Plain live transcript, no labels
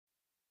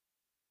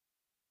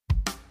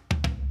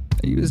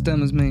Are you as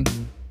dumb as me?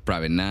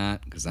 Probably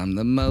not, because I'm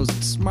the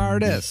most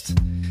smartest.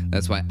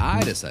 That's why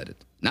I decided,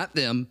 not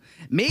them,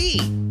 me,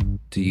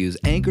 to use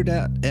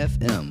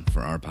Anchor.fm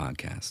for our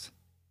podcast.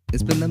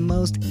 It's been the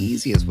most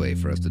easiest way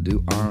for us to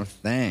do our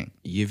thing.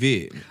 You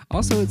vid.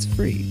 Also, it's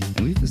free,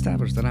 and we've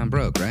established that I'm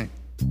broke, right?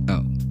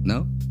 Oh,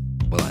 no?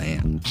 Well, I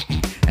am.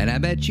 And I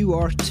bet you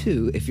are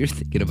too if you're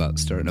thinking about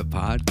starting a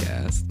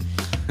podcast.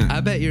 I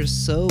bet you're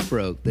so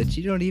broke that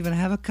you don't even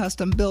have a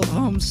custom-built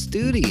home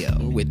studio.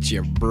 With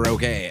your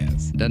broke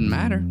ass. Doesn't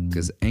matter,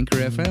 because Anchor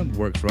FM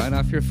works right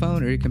off your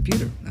phone or your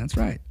computer. That's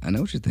right. I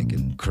know what you're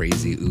thinking.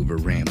 Crazy Uber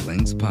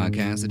Ramblings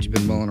podcast that you've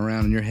been mulling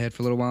around in your head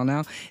for a little while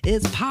now.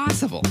 It's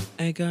possible.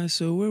 Hey, guys,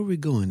 so where are we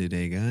going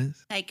today,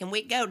 guys? Hey, can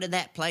we go to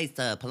that place,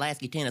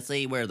 Pulaski,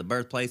 Tennessee, where the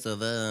birthplace of,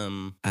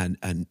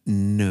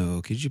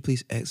 No. Could you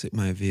please exit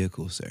my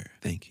vehicle, sir?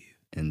 Thank you.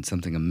 And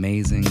something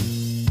amazing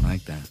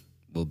like that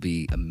will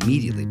be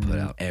immediately put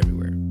out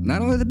everywhere.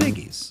 Not only the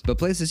biggies, but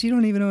places you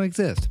don't even know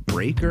exist.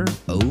 Breaker,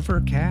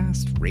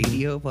 Overcast,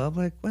 Radio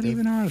Public. What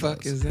even are those? The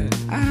fuck is that?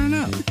 I don't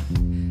know.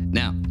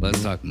 Now,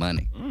 let's talk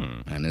money.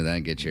 I knew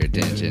that'd get your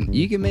attention.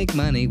 You can make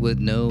money with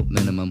no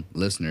minimum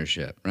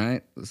listenership,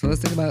 right? So let's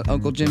think about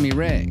Uncle Jimmy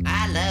Ray.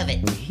 I love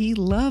it. He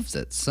loves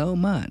it so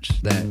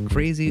much that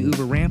Crazy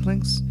Uber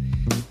Ramblings,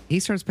 he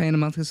starts paying a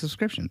monthly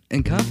subscription,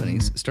 and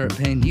companies start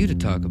paying you to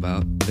talk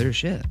about their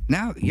shit.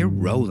 Now you're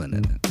rolling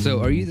in it.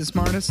 So are you the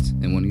smartest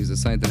and want to use a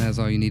site that has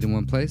all you need in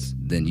one place?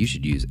 Then you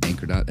should use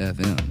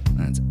Anchor.fm.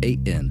 That's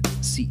ANCHOR.FM.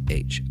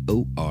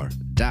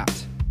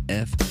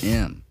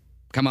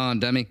 Come on,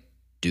 dummy.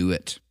 Do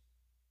it.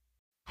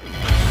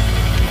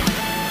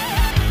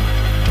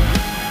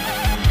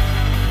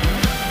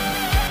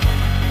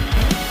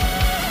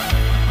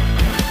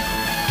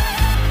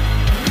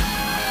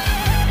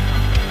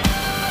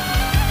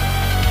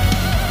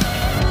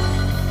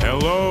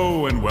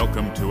 Hello and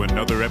welcome to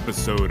another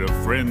episode of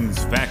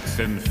Friends, Facts,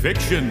 and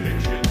Fiction.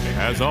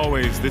 As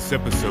always, this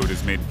episode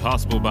is made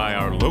possible by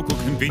our local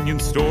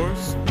convenience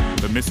stores,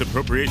 the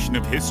misappropriation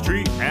of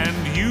history,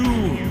 and you.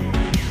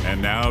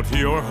 And now to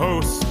your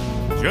hosts,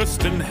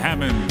 Justin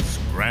Hammonds,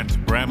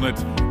 Grant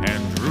Bramlett,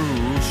 and Drew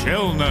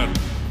Shellnut.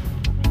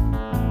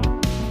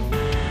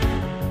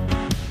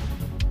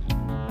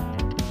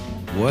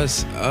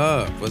 What's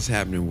up? What's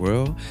happening,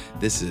 world?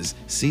 This is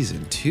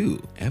Season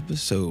 2,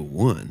 Episode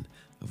 1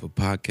 of a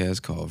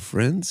podcast called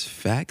Friends,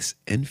 Facts,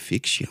 and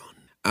Fiction.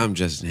 I'm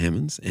Justin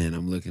Hammonds, and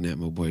I'm looking at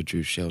my boy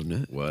Drew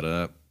Shellnut. What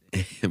up?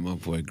 And my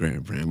boy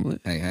Grant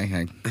Bramlett.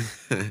 Hey.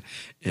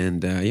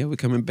 And we're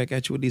coming back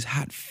at you with these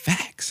hot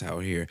facts out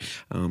here.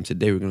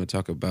 Today we're going to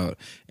talk about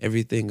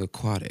everything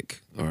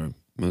aquatic, or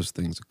most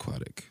things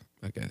aquatic,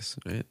 I guess,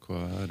 right?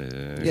 Aquatic.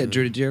 Yeah,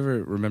 Drew, did you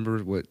ever remember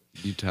what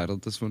you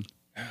titled this one?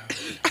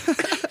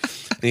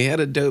 He had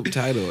a dope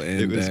title,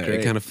 and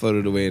it kind of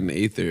floated away in the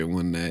ether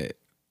one night.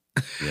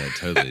 Yeah, it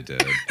totally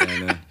did.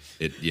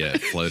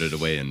 It floated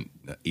away in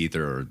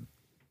ether or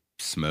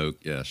smoke.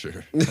 Yeah,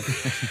 sure.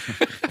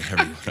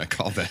 Whatever you want to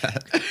call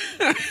that.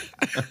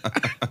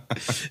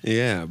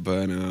 Yeah,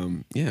 but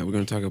we're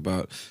going to talk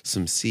about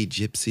some sea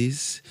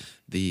gypsies,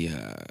 the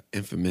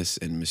infamous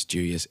and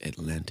mysterious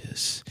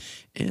Atlantis,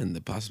 and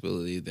the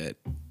possibility that,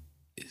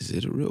 is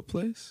it a real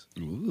place?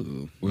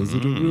 Ooh. Was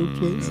it a real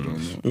place? I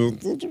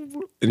don't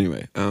know.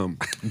 Anyway,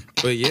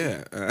 but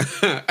yeah.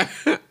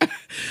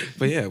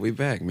 But yeah, we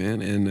back,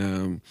 man.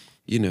 And,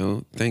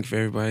 thank for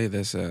everybody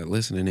that's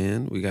listening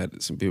in. We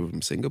got some people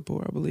from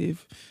Singapore, I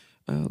believe,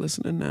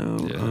 listening now.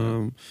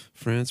 Yeah.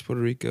 France,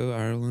 Puerto Rico,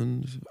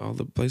 Ireland, all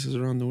the places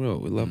around the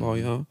world. We love all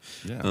y'all.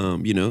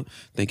 Yeah.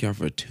 Thank y'all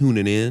for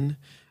tuning in.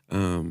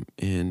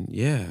 And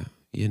yeah,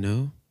 we're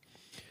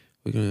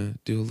going to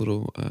do a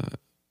little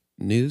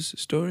news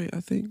story, I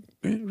think,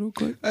 Grant, real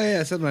quick. Oh,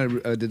 yeah,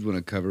 something I did want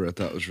to cover I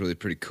thought was really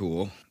pretty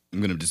cool. I'm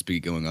going to just be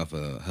going off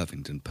a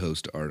Huffington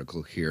Post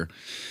article here.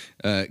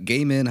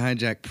 Gay men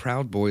hijack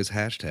Proud Boys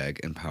hashtag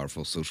in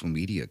powerful social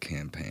media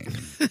campaign.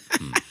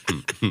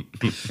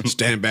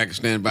 Stand back and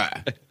stand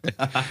by.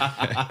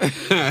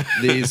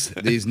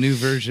 These new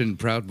version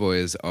Proud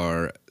Boys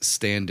are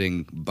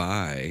standing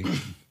by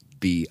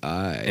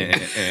B.I.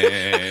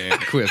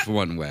 with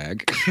one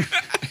wag.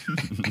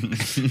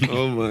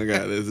 Oh my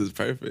God, this is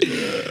perfect.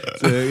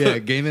 So yeah,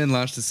 gay men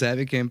launched a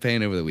savvy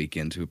campaign over the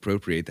weekend to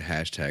appropriate the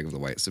hashtag of the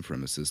white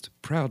supremacist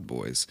Proud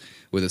Boys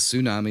with a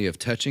tsunami of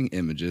touching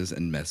images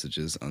and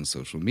messages on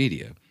social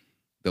media.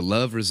 The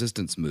Love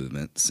Resistance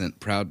movement sent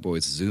Proud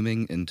Boys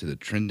zooming into the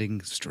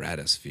trending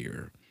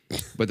stratosphere.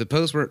 But the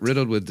posts were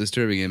riddled with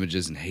disturbing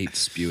images and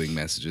hate-spewing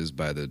messages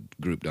by the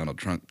group Donald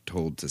Trump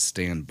told to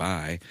stand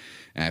by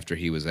after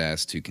he was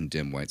asked to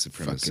condemn white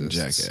supremacists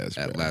jackass,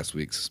 at bro. last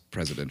week's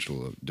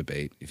presidential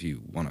debate, if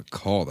you want to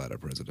call that a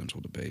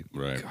presidential debate.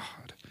 Right.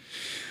 God.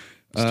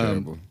 It's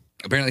terrible.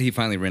 Apparently, he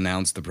finally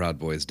renounced the Proud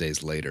Boys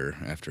days later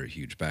after a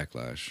huge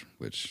backlash,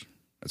 which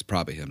That's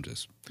probably him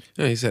just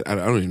Yeah, he said, I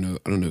don't even know.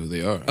 I don't know who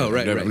they are. Oh,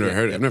 right, I've right, never yeah,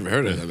 heard. yeah. I've never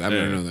heard of them. I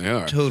don't know who they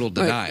are. total Like,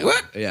 denial.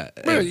 what? Yeah.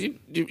 Bro, you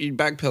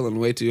backpedaling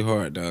way too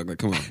hard, dog. Like,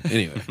 come on.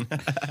 Anyway,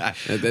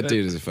 that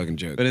dude is a fucking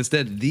joke. But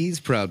instead, these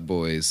Proud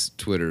Boys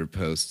Twitter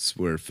posts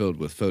were filled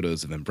with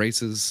photos of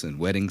embraces and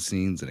wedding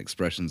scenes and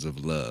expressions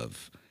of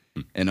love.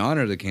 In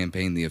honor of the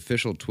campaign, the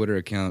official Twitter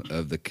account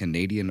of the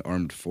Canadian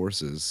Armed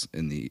Forces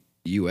in the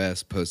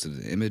U.S. posted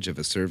an image of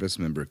a service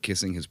member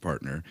kissing his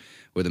partner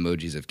with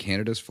emojis of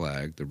Canada's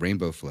flag, the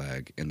rainbow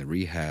flag, and the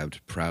rehabbed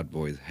Proud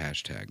Boys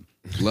hashtag.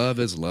 Love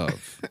is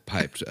love,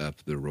 piped up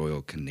the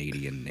Royal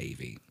Canadian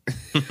Navy.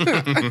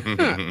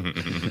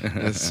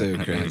 That's so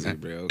crazy,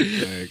 bro.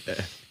 Like,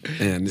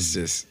 man, it's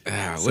just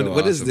So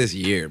what is awesome. this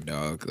year,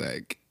 dog?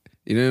 Like,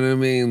 you know what I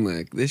mean?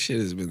 Like, this shit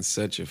has been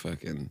such a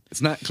fucking.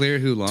 It's not clear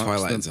who launched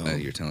Twilight the, Zone.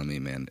 you're telling me,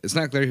 man. It's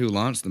not clear who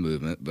launched the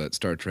movement, but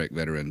Star Trek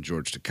veteran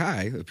George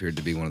Takei appeared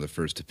to be one of the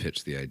first to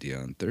pitch the idea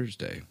on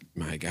Thursday.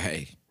 My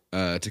guy.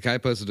 Takei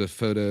posted a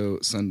photo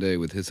Sunday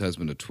with his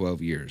husband of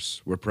 12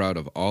 years. We're proud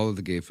of all of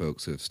the gay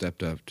folks who have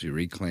stepped up to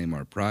reclaim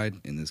our pride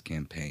in this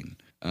campaign.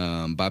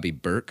 Bobby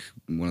Burke,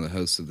 one of the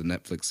hosts of the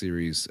Netflix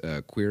series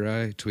Queer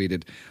Eye,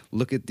 tweeted,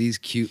 "Look at these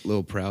cute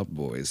little Proud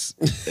Boys,"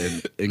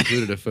 and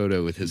included a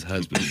photo with his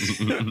husband.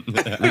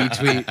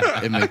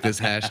 Retweet and make this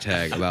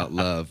hashtag about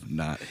love,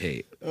 not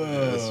hate.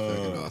 That's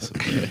fucking awesome.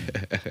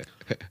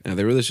 Now,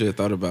 they really should have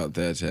thought about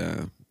that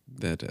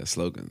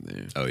slogan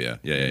there. Oh yeah.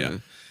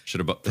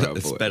 Should have, Proud boy.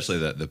 especially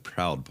the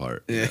proud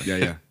part.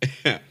 Yeah.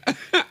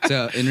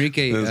 So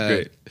Enrique That's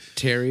great.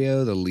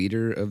 Terrio, the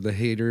leader of the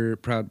hater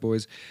Proud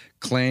Boys,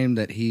 claimed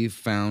that he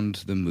found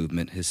the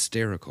movement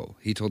hysterical.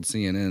 He told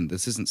CNN,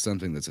 "This isn't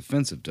something that's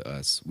offensive to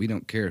us. We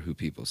don't care who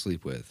people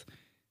sleep with.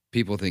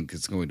 People think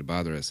it's going to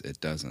bother us. It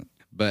doesn't."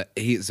 But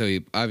he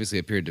obviously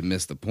appeared to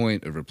miss the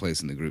point of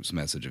replacing the group's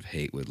message of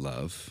hate with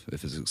love.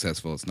 If it's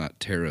successful, it's not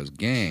Terro's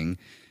gang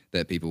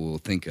that people will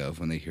think of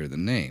when they hear the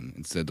name.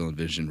 Instead, they'll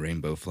envision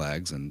rainbow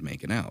flags and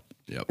making out.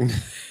 Yep.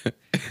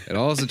 It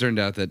also turned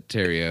out that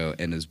Terrio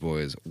and his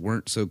boys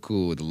weren't so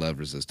cool with the love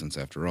resistance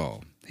after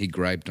all. He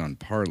griped on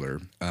Parler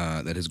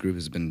that his group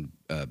has been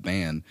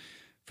banned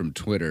from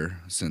Twitter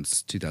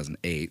since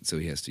 2008, so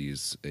he has to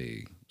use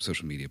a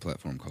social media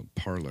platform called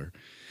Parler.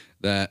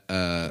 That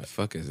The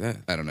fuck is that?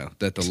 I don't know,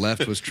 that the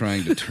left was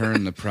trying to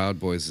turn the Proud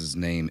Boys'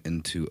 name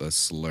into a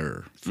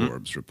slur,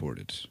 Forbes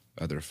reported.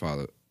 Other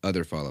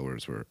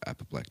followers were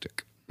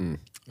apoplectic.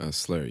 A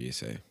slur, you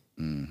say?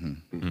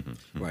 Mm-hmm.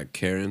 Like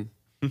Karen?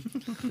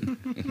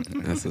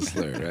 That's a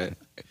slur, right?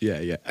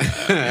 Yeah.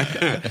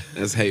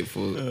 That's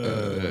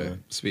hateful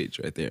speech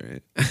right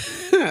there,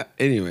 right?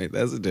 Anyway,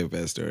 that's a dope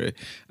ass story.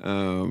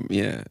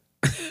 Yeah.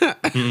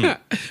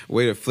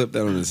 Way to flip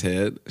that on his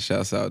head.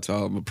 Shouts out to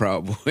all my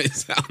Proud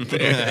Boys out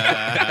there.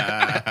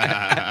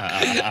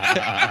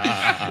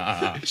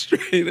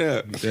 Straight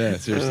up. Yeah,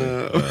 seriously.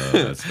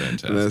 That's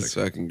fantastic. That's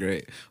fucking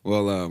great.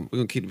 Well, we're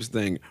going to keep this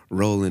thing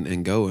rolling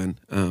and going.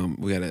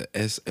 We got a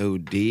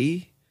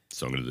SOD.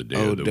 Song of the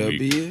day of the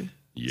week. OW.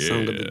 Yeah.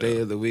 Song of the day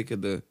of the week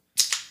of the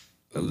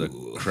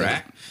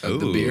Crack of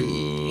the beer.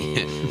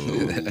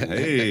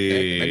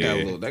 Hey,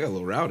 That got a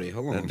little rowdy.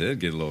 Hold on. That did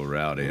get a little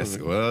rowdy.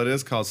 Well, it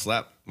is called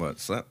slap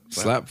Slap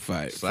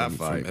fight. Slap from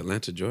fight.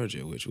 Atlanta,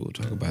 Georgia, which we'll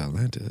talk about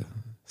Atlanta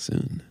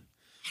soon.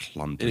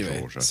 Atlanta, Anyway,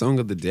 Georgia. song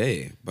of the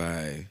day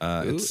by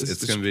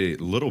It's going to be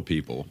Little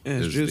People Yeah,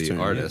 it's is Drew's the turn,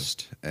 yeah.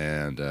 artist,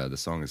 and the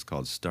song is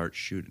called Start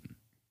Shooting.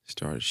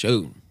 Start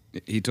shooting.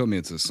 He told me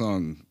it's a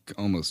song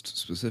almost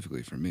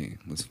specifically for me.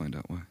 Let's find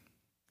out why.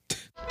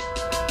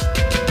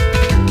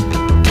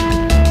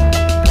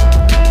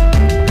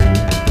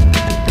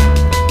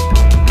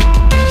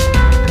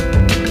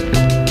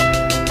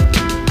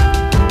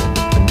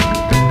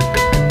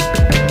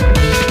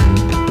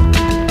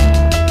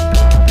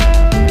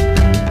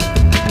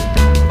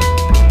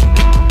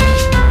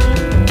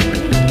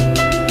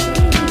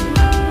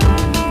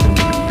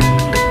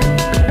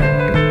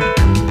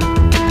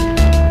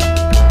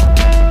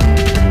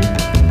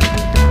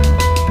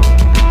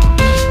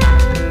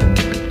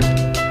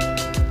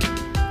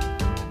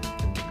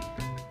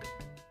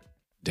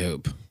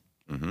 Dope.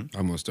 I'm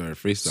gonna start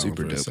freestyling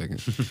Super for dope. a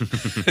second.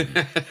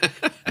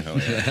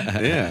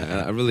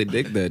 Yeah, I really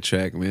dig that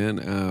track,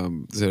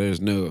 man. So there's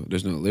no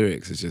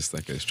lyrics. It's just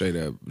like a straight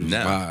up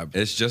vibe.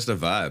 It's just a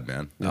vibe,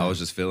 man. I was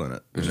just feeling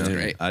it. Which is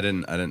great. I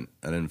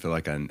didn't feel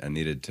like I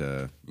needed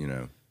to,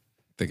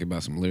 Think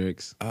about some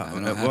lyrics. I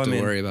don't have to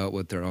worry about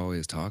what they're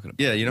always talking about.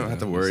 Yeah, you don't have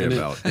to worry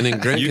about. And then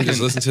Grant You can just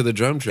listen to the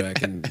drum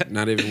track and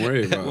not even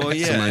worry about Well,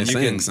 yeah, somebody and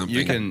saying something.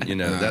 you can,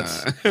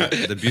 that's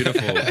the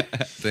beautiful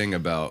thing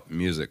about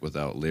music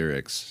without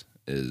lyrics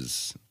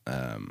is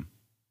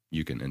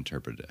you can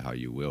interpret it how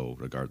you will,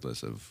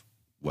 regardless of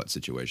what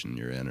situation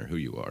you're in or who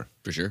you are.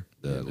 For sure.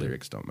 The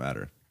lyrics don't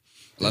matter.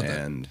 Love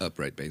And- that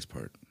upright bass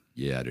part.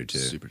 Yeah, I do too.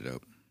 Super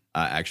dope.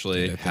 I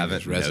actually Dude, that thing haven't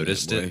is resonant,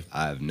 noticed it. boy.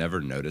 I've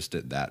never noticed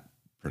it that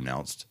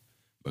pronounced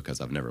because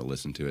I've never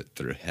listened to it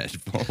through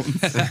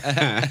headphones.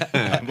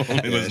 I've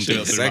only listened to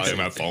it through sexy.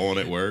 my phone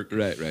at work.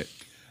 Right.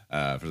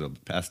 For the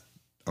past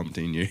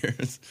umpteen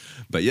years.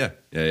 But yeah.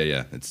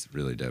 It's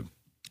really dope.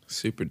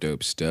 Super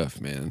dope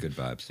stuff, man. Good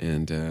vibes.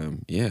 And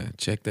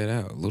check that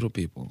out. Little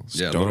People.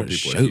 Yeah, Start Little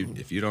People. shooting.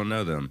 If you don't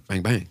know them,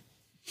 Bang, bang.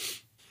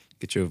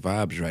 Get your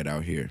vibes right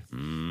out here.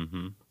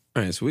 mm-hmm.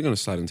 All right, so we're going to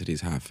slide into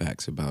these hot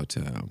facts about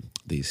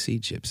these sea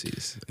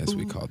gypsies, as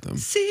we call them.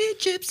 Sea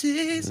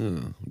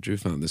gypsies. Drew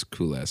found this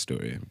cool-ass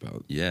story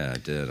about Yeah, I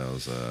did. I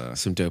was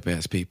some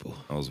dope-ass people.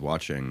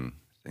 watching.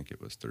 I think it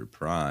was through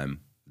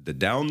Prime,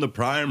 Down the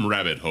Prime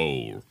rabbit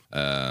hole.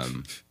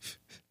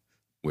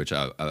 Which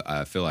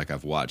I feel like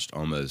I've watched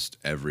almost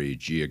every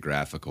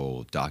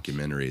geographical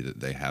documentary that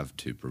they have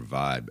to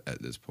provide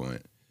at this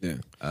point. Yeah,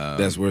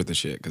 that's worth the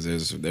shit because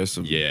there's some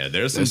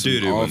there's some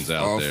doo-doo ones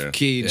out there.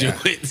 Off-key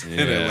joints. And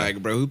they're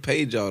like, bro, who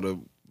paid y'all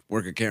to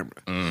work a camera?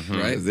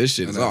 Right? This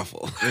shit is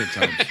awful.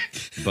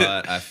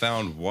 But I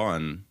found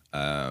one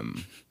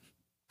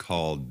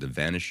called The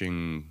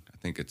Vanishing. I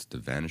think it's The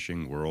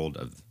Vanishing World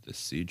of the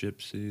Sea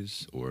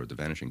Gypsies or The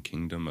Vanishing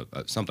Kingdom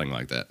of something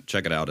like that.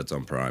 Check it out. It's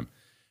on Prime.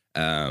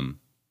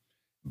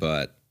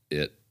 But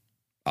it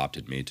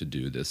opted me to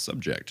do this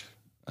subject,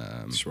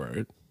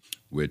 Swear.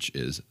 which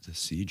is the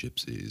Sea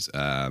Gypsies.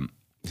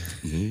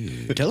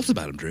 Tell us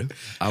about them, Drew.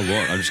 I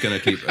won't. I'm just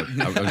gonna keep.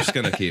 I'm just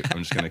gonna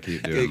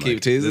keep doing.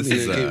 Keep teasing. This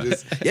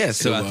is, Yeah,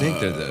 so I think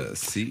they're the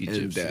Sea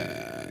and,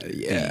 Gypsies.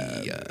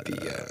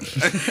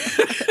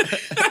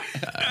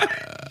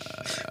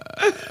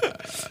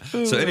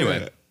 So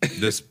anyway,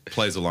 this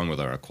plays along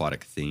with our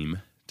aquatic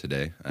theme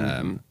today.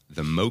 The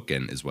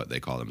Moken is what they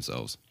call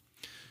themselves.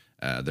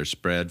 They're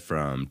spread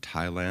from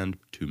Thailand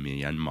to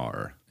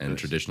Myanmar and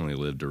traditionally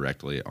live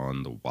directly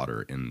on the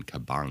water in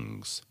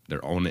kabangs,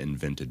 their own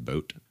invented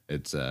boat.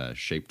 It's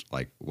shaped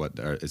like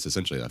it's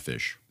essentially a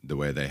fish. The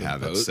way they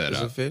have it set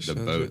up, the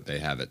boat they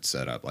have it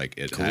set up like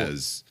it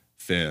has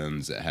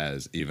fins. It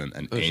has even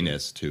an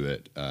anus to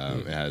it.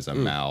 It has a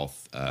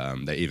mouth.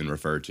 They even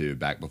refer to,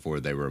 back before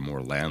they were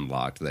more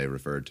landlocked, they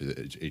referred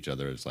to each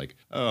other as like,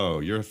 "Oh,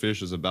 your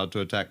fish is about to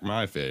attack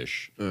my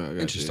fish."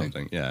 Interesting.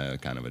 Something, yeah,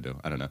 kind of a deal.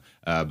 I don't know,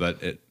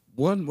 but it.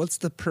 One, what's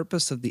the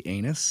purpose of the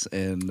anus?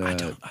 And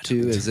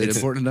two, is it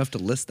important enough to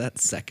list that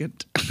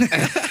second?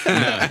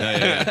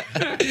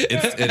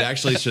 It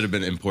actually should have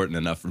been important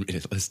enough for me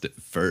to list it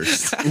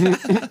first.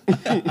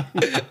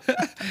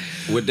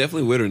 Would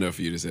definitely would enough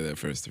for you to say that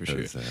first, for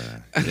sure.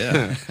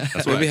 Yeah,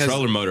 that's why the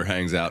troller motor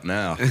hangs out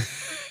now.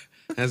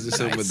 Has it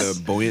something with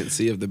the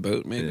buoyancy of the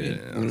boat, maybe?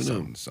 Yeah, I don't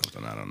know.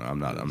 something. I don't know. I'm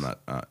not.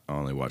 I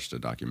only watched a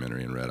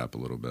documentary and read up a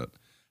little bit.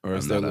 Or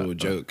it's that little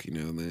joke, you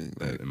know?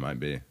 Like, It might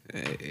be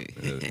hey.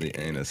 the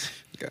anus.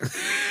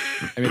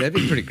 I mean, that'd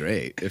be pretty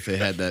great if they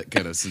had that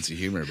kind of sense of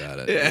humor about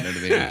it. You know what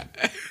I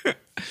mean?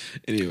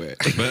 Anyway.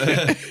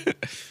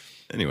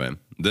 Anyway,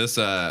 this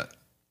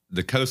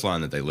the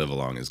coastline that they live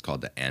along is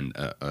called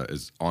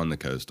is on the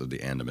coast of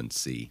the Andaman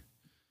Sea,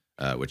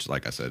 which,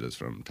 like I said, is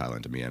from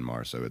Thailand to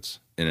Myanmar. So it's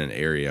in an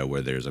area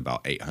where there's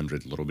about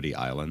 800 little bitty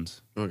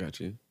islands. Oh, got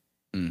you.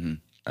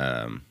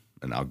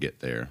 And I'll get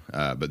there.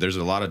 But there's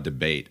a lot of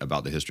debate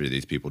about the history of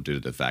these people due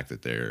to the fact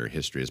that their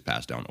history is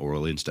passed down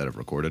orally instead of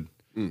recorded.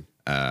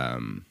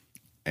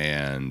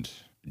 And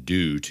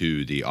due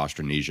to the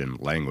Austronesian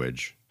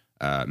language,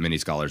 many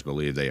scholars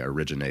believe they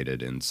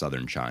originated in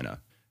southern China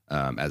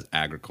as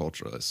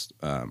agriculturalists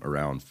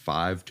around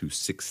 5,000 to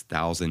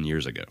 6,000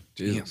 years ago.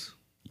 Jesus.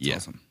 Yeah.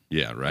 Awesome.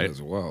 Yeah, right? That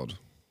is wild.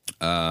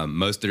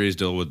 Most theories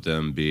deal with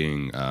them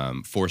being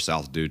forced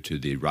south due to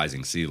the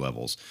rising sea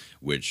levels,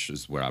 which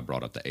is where I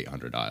brought up the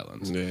 800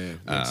 islands. Yeah,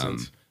 makes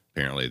sense.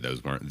 Apparently,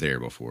 those weren't there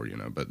before,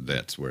 but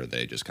that's where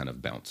they just kind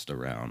of bounced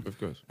around. Of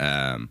course.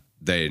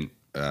 They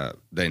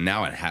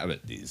now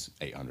inhabit these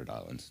 800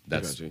 islands.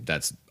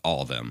 That's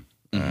all of them,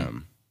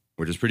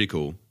 which is pretty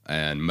cool.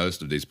 And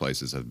most of these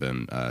places have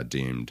been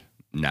deemed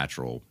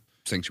natural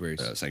Sanctuaries.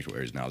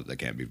 sanctuaries now that they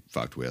can't be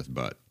fucked with,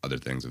 but other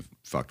things have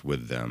fucked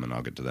with them, and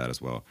I'll get to that as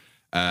well.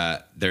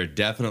 They're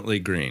definitely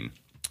green.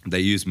 They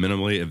use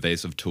minimally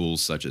invasive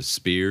tools such as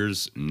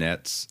spears,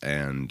 nets,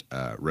 and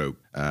rope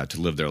to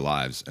live their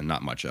lives, and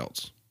not much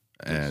else.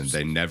 And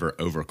they never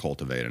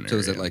over-cultivate an area. So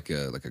is it like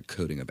a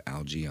coating of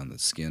algae on the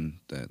skin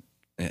that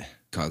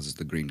causes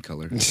the green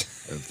color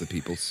of the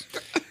peoples?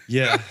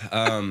 Yeah.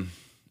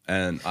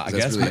 And I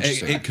guess really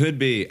interesting. it could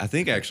be. I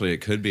think actually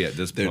it could be at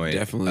this They're point.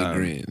 definitely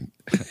green.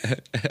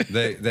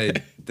 They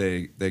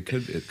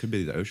could. It could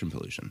be the ocean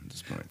pollution at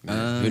this point.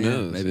 Who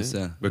knows? Maybe yeah?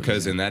 so.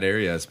 Because in that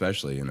area,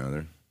 especially,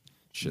 their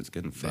shit's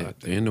getting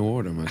fucked. They're in the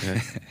water, my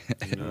guy.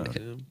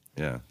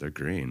 Yeah, they're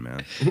green,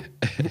 man.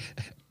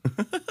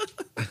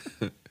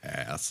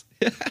 Ass.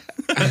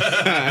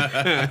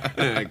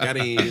 Got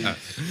him.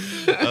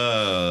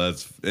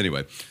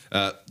 Anyway.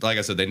 Like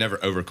I said, they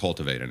never over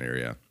cultivate an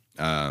area.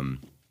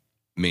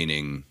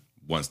 Meaning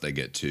once they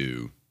get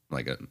to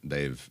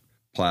they've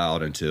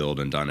plowed and tilled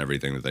and done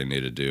everything that they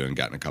need to do and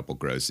gotten a couple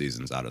grow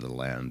seasons out of the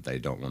land, they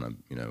don't want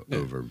to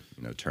over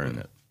turn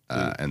it.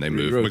 And they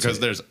move rotate. because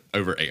there's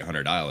over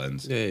 800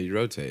 islands. Yeah, you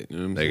rotate. You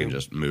know what I'm They saying? can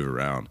just move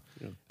around.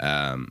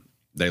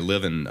 They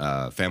live in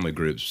family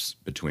groups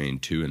between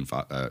 2 and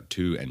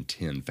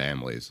 10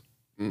 families.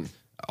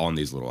 on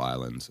these little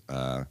islands,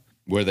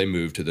 where they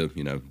move to the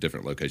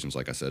different locations,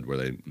 like I said, where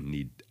they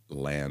need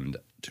land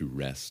to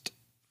rest.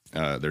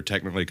 They're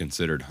technically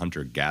considered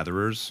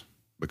hunter-gatherers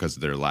because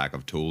of their lack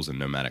of tools and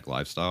nomadic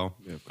lifestyle.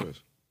 Yeah, of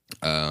course.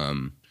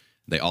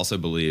 They also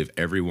believe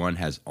everyone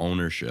has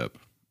ownership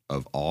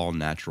of all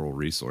natural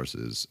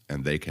resources,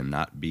 and they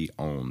cannot be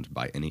owned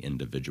by any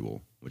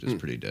individual, which is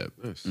pretty dope.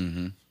 Nice.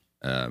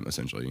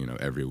 Essentially,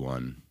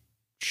 everyone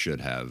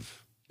should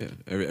have. Yeah,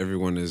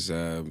 everyone is,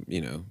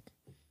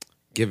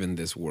 given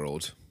this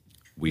world.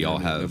 We all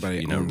have,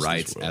 nobody owns this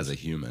rights world. as a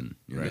human,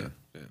 Right.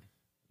 Yeah.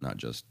 not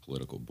just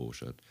political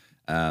bullshit.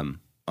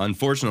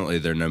 Unfortunately,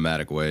 their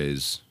nomadic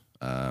ways,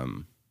 they're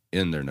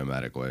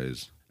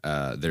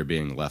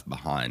being left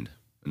behind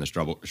in the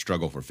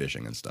struggle for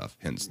fishing and stuff.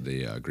 Hence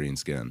the green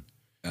skin.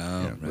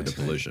 With the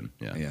pollution.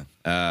 Yeah.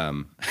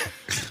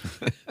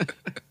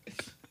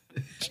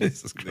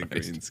 Jesus Christ. The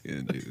green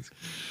skin, Jesus.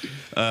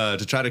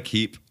 To try to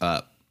keep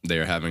up, they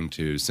are having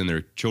to send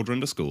their children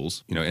to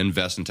schools,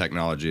 invest in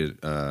technology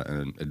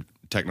and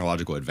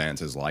technological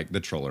advances like the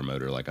troller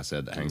motor, like I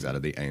said, that hangs out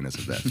of the anus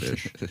of that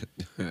fish,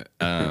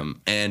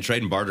 and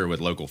trade and barter with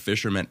local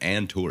fishermen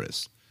and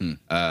tourists.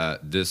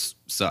 This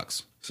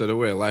sucks. So the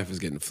way of life is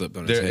getting flipped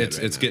on its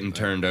head. It's getting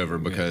turned over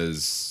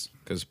because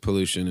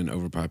pollution and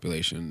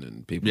overpopulation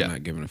and people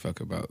not giving a fuck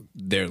about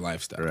their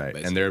lifestyle. Right.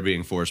 Basically. And they're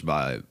being forced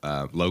by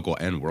local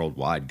and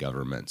worldwide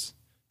governments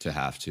to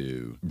have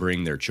to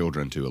bring their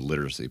children to a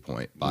literacy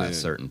point by a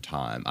certain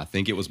time. I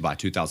think it was by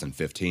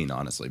 2015,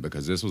 honestly,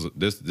 because this was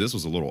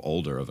a little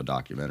older of a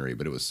documentary,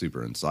 but it was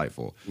super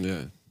insightful.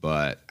 Yeah.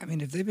 But I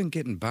mean, if they've been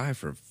getting by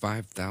for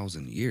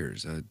 5,000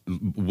 years,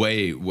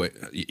 way,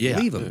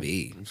 leave them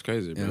be. It's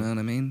crazy, bro. You know what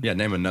I mean? Yeah,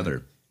 name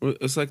another. Well,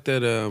 it's like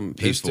that.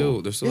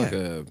 Peaceful. There's still like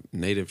a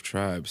native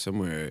tribe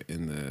somewhere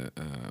in the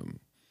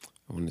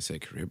I want to say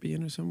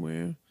Caribbean or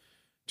somewhere.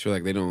 It's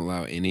like they don't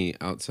allow any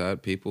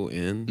outside people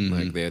in.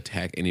 Like they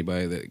attack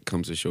anybody that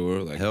comes ashore.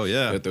 Like Hell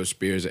yeah. they throw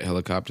spears at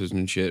helicopters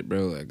and shit,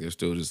 bro. Like they're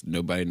still just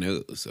nobody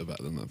knows about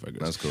them motherfuckers.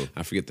 That's cool.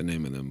 I forget the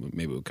name of them, but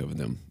maybe we'll cover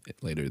them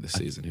later this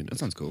season. Who knows? That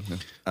sounds cool.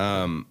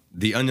 Yeah.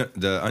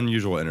 The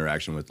unusual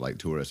interaction with like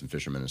tourists and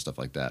fishermen and stuff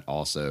like that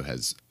also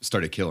has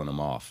started killing them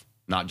off.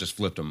 Not just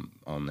flipped them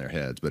on their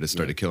heads, but it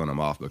started killing them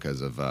off because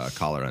of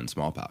cholera and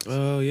smallpox.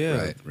 Oh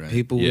yeah, Right.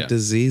 People Yeah. with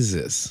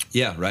diseases.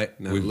 Yeah, right.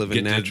 Not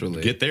living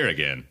naturally. Get there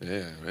again.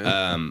 Yeah,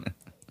 right.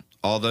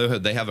 Although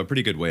they have a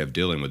pretty good way of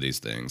dealing with these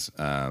things,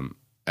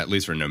 at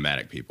least for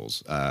nomadic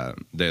peoples.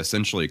 They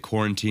essentially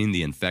quarantine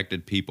the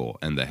infected people,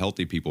 and the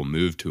healthy people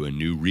move to a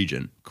new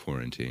region.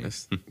 Quarantine.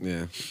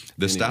 Yeah.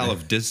 The style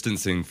of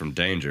distancing from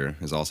danger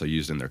is also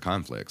used in their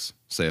conflicts.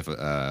 Say if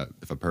a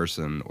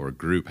person or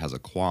group has a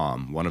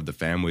qualm, one of the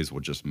families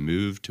will just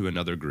move to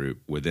another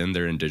group within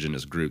their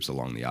indigenous groups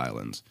along the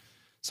islands.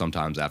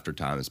 Sometimes after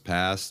time has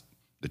passed,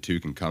 the two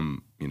can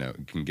can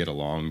get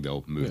along.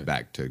 They'll move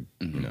back to,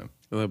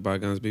 Let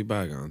bygones be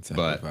bygones. type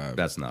of but vibe.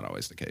 that's not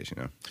always the case,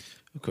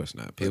 Of course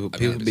not. People I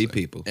mean, be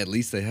people. At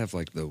least they have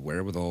like the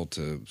wherewithal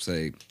to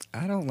say,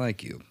 "I don't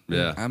like you.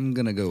 Yeah. I'm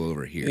gonna go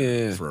over here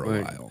Yeah, for a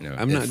like, while.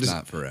 I'm not if just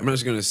not forever. I'm not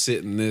just gonna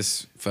sit in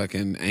this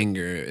fucking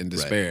anger and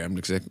despair. I'm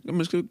just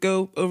gonna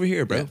go over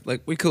here, bro. Yeah.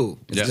 Like we cool.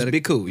 Yeah. Just be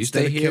cool. You Instead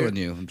stay of here. killing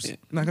you, I'm just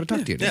not gonna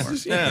talk to you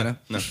anymore.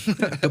 No.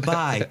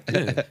 Goodbye.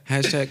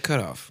 Hashtag cut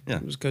off. Yeah.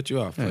 Just cut you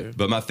off. player.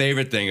 But my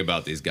favorite thing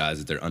about these guys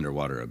is their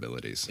underwater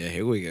abilities. Yeah,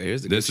 here we go.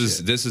 Here's the This good is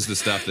shit. this is the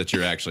stuff that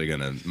you're actually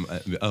gonna.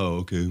 Oh,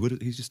 okay.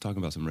 He's just talking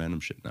about some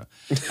random shit now.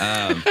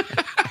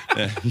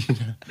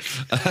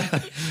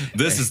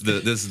 This is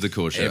the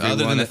cool shit. Everyone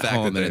Other than the at fact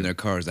home that and in they're their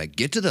cars, like,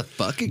 get to the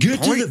fucking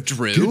point,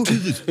 Drew.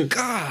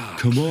 God.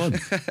 come on.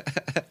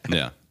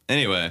 Yeah.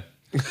 Anyway,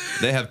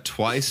 they have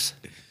twice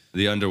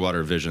the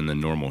underwater vision than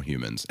normal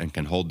humans and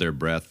can hold their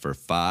breath for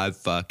 5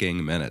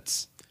 fucking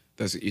minutes.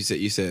 That's what you said.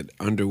 You said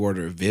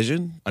underwater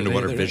vision. Did I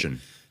Underwater hear that right?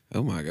 vision.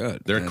 Oh my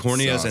god. Their That's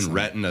corneas awesome. and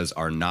retinas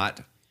are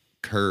not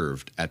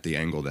curved at the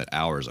angle that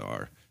ours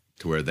are,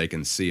 to where they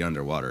can see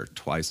underwater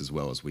twice as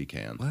well as we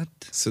can. What?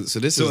 So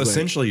this So is like,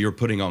 essentially, you're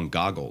putting on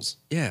goggles.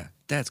 Yeah,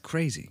 that's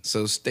crazy.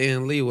 so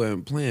Stan Lee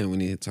wasn't playing when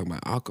he talking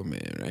about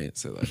Aquaman, right?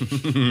 So like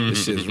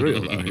this shit's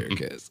real out here,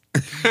 cuz.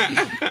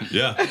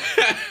 Yeah.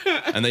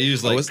 And they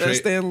use like What's that,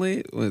 Stan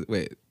Lee?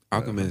 Wait,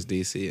 Aquaman's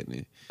DC, isn't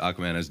he?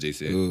 Aquaman is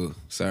DC. Ooh,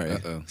 sorry.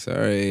 Uh-oh.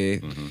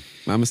 Sorry.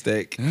 My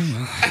mistake.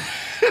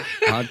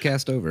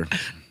 Podcast over.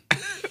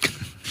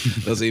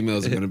 Those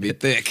emails are going to be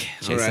thick.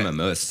 All Jason right.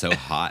 Momoa is so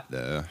hot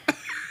though.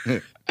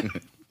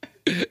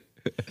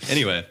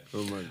 Anyway,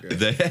 Oh my god.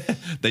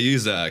 they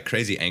use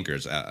crazy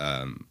anchors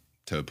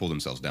to pull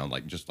themselves down,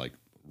 like just like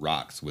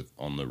rocks with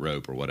on the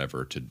rope or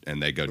whatever,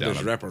 and they go down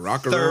just wrap a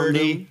rock around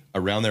 30 them?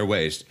 around their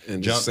waist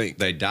And jump. just sink.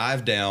 They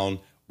dive down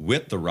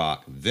with the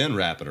rock, then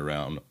wrap it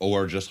around,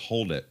 or just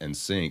hold it and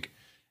sink,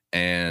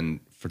 and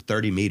for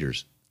 30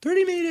 meters.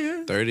 30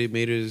 meters. 30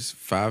 meters,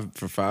 for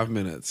 5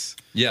 minutes.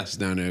 Yeah. Just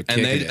down there And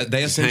kicking they it,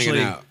 they just hanging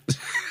essentially out.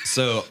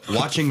 So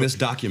watching this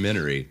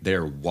documentary,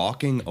 they're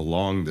walking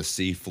along the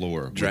sea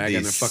floor Dragging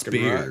with a these fucking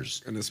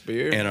spears rock and a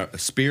spear. and a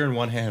spear in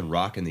one hand,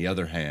 rock in the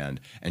other hand,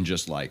 and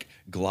just like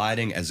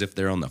gliding as if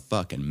they're on the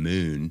fucking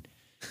moon,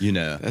 you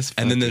know. That's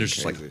and then they're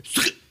fucking just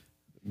like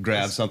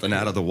grab something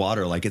out of the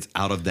water like it's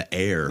out of the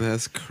air.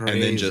 That's crazy,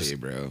 and then just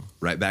bro.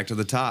 right back to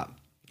the top.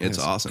 It's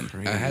That's awesome.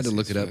 crazy I had to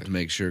look it as up fuck. to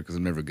make sure because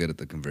I'm never good at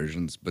the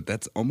conversions, but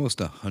that's almost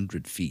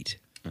 100 feet.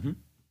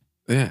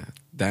 Yeah,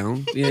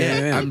 down.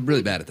 Yeah. I'm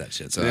really bad at that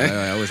shit, so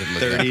I always have to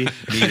look it up.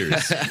 30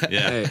 meters.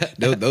 Yeah.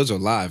 Hey, those are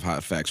live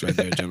hot facts right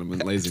there, gentlemen,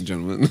 ladies and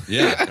gentlemen.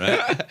 Yeah,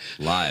 right.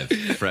 Live,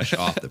 fresh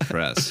off the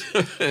press.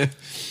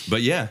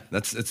 But yeah,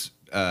 it's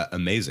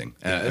amazing.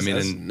 I mean,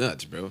 that's and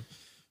nuts, bro.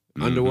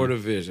 Underwater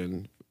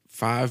vision,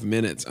 5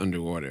 minutes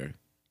underwater,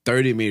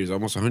 30 meters,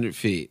 almost 100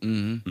 feet,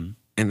 and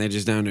they're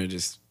just down there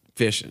just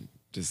fishing,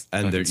 just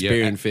they're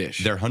spearing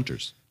fish. They're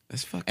hunters.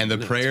 That's fucking And the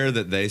nuts. prayer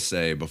that they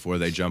say before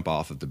they jump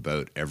off of the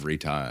boat every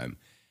time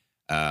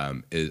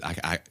is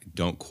I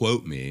don't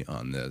quote me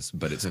on this,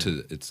 but it's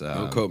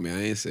Don't quote me.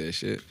 I ain't said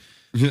shit.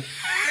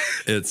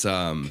 it's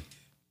a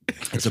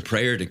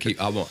prayer to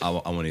keep. I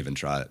won't even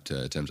try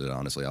to attempt it.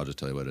 Honestly, I'll just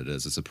tell you what it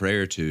is. It's a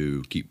prayer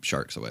to keep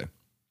sharks away.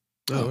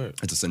 Oh, word.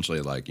 It's essentially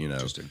like,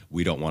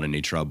 we don't want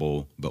any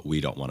trouble, but we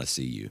don't want to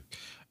see you.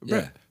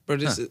 Yeah. But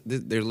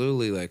they're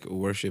literally like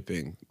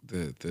worshiping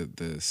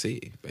the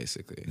sea,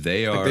 basically.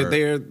 They Like, are.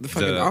 they're the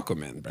fucking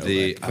Aquaman, bro.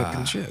 The like,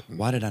 fucking shit.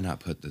 Why did I not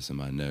put this in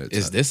my notes?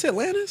 Is this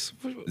Atlantis?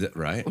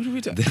 Right? What are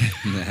we talking?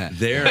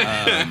 They're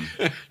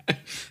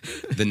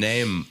the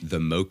name the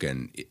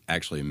Moken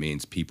actually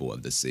means people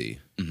of the sea,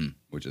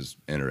 which is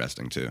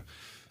interesting too.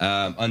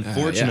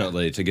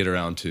 Unfortunately, to get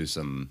around to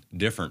some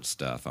different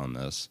stuff on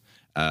this,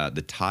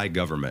 the Thai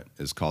government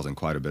is causing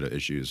quite a bit of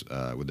issues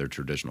with their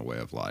traditional way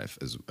of life,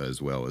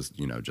 as well as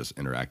just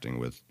interacting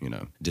with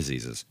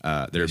diseases.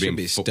 They're Should being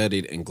be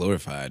studied and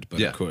glorified, but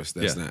Yeah, of course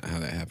that's yeah. not how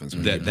that happens.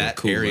 when that people are that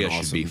cool and area should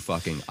awesome. be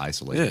fucking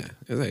isolated. Yeah,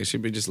 it's like it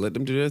should be just let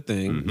them do their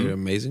thing. They're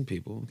amazing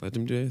people. Let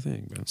them do their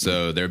thing, bro.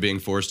 So they're being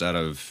forced out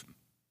of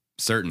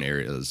certain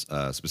areas,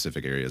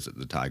 specific areas that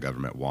the Thai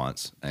government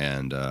wants,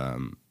 and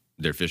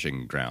their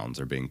fishing grounds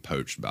are being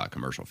poached by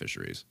commercial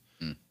fisheries.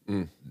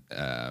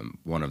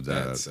 One of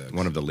That sucks.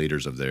 the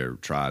leaders of their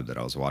tribe that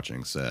I was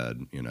watching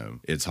said,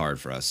 it's hard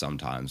for us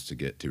sometimes to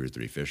get 2 or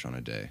 3 fish on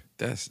a day.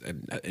 That's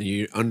and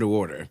you're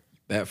underwater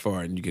that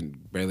far and you can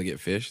barely get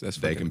fish. That's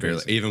They fucking can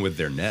barely, crazy. even with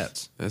their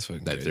nets That's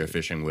fucking that crazy. they're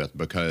fishing with,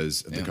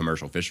 because of the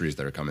commercial fisheries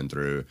that are coming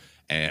through,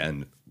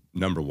 and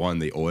number one,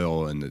 the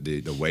oil and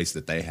the waste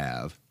that they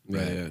have.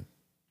 Yeah.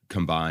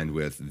 Combined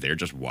with they're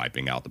just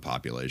wiping out the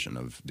population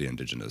of the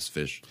indigenous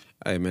fish.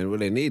 Hey man, what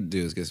they need to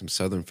do is get some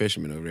southern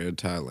fishermen over there in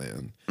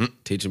Thailand,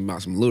 teach them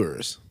about some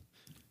lures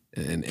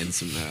and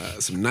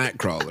some night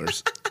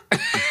crawlers.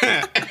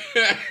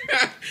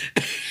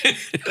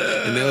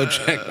 And they'll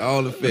attract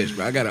all the fish.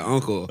 But I got an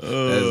uncle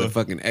that's a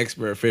fucking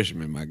expert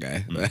fisherman, my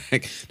guy.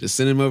 Like, just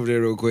send him over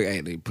there real quick.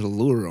 Hey, they put a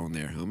lure on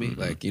there, homie.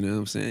 Like, you know what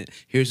I'm saying?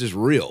 Here's this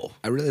reel.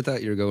 I really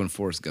thought you were going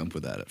Forrest Gump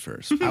with that at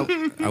first.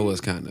 I was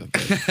kind of,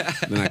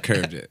 but then I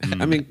curved it.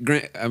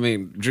 I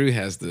mean, Drew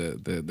has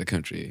the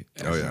country.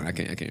 Oh, yeah. I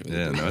can't really.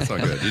 Yeah, do no, that's all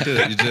good. You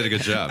did a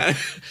good job.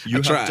 You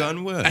have tried.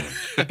 done well.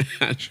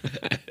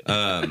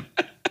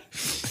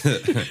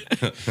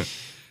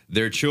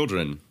 Their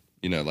children,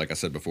 like I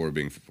said before,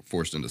 being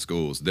forced into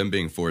schools, them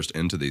being forced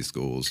into these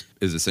schools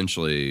is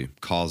essentially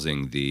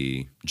causing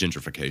the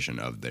gentrification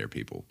of their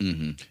people.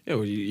 Yeah,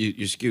 well,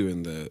 you're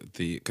skewing the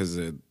because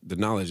the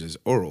knowledge is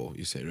oral.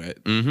 You say,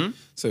 right? Mm-hmm.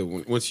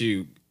 So once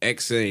you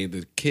X-ing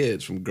the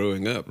kids from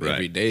growing up Right.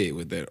 every day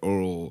with that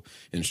oral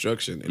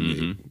instruction,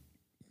 and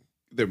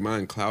their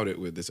mind clouded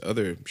with this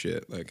other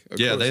shit. Like, of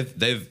Yeah, course,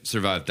 they've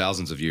survived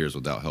thousands of years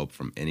without help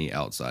from any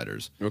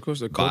outsiders. of course,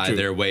 the By culture.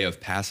 their way of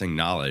passing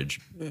knowledge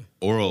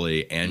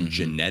orally and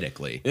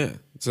genetically. Yeah.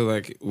 So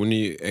like when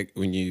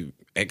you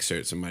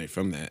excerpt somebody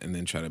from that and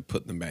then try to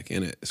put them back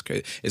in it, it's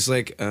crazy. It's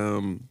like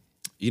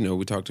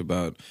we talked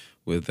about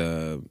with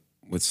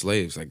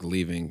slaves, like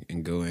leaving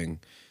and going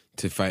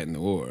to fight in the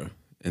war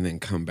and then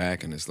come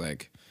back and it's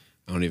like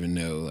I don't even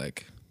know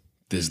like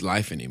this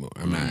life anymore.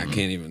 I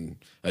can't even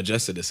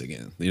adjust to this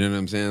again. You know what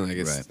I'm saying? Like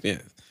it's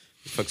it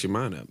fucks your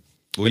mind up.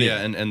 Well, yeah,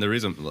 and the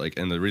reason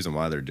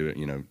why they're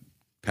doing,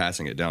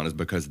 passing it down is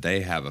because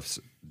they had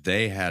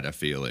a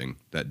feeling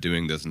that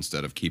doing this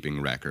instead of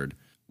keeping record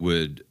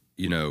would,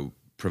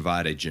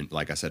 provide a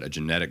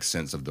genetic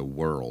sense of the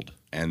world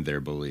and their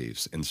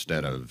beliefs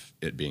instead of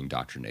it being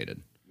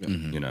doctrinated.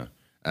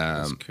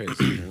 It's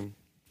crazy, man.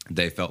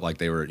 They felt like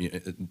they were.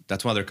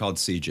 That's why they're called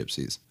sea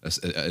gypsies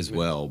as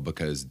well,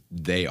 because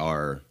they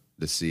are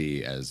the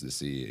sea as the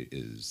sea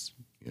is.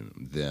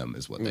 Them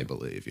is what they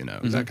believe.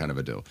 That kind of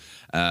a deal.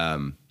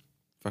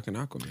 Fucking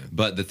Aquaman.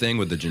 But the thing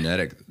with the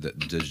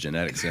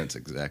genetic sense,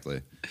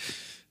 exactly.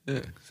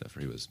 Except for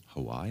he was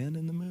Hawaiian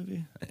in the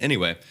movie.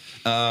 Anyway,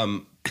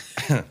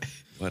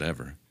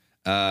 whatever.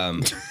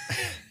 God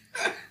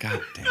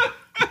damn.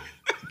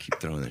 Keep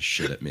throwing this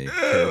shit at me.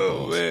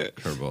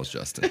 Curveballs,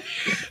 Justin.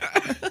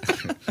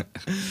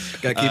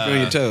 Gotta keep you on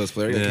your toes,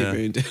 player. Gotta keep you on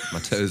your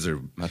toes.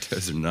 My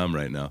toes are numb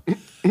right now.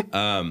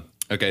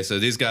 Okay, so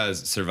these guys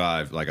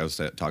survived, like I was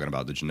talking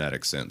about the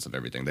genetic sense of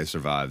everything. They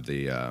survived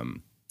the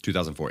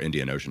 2004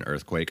 Indian Ocean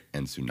earthquake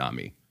and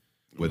tsunami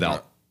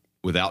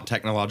without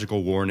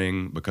technological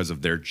warning because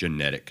of their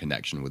genetic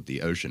connection with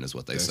the ocean, is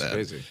what they said.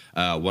 Crazy.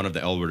 One of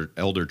the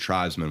elder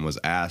tribesmen was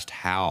asked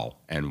how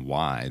and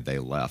why they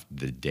left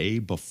the day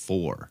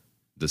before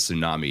the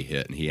tsunami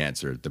hit, and he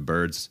answered, "The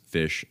birds,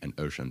 fish, and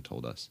ocean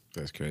told us."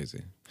 That's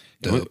crazy.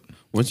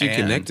 Once you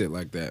connect it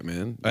like that,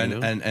 man.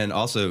 And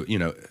also,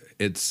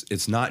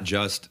 it's not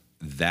just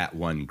that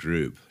one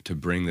group. To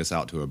bring this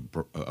out to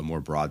a more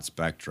broad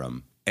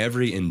spectrum,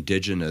 every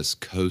indigenous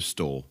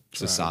coastal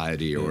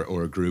society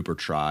or a group or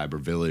tribe or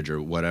village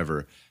or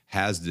whatever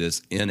has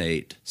this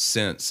innate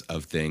sense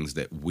of things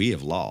that we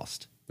have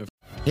lost.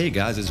 Hey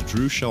guys, it's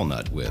Drew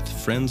Shellnut with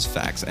Friends,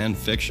 Facts, and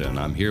Fiction.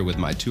 I'm here with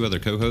my two other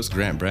co-hosts,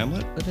 Grant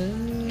Bramlett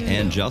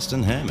and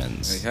Justin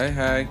Hammonds.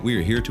 Hey. We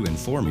are here to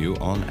inform you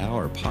on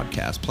our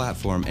podcast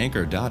platform,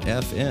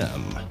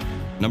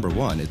 Anchor.fm. Number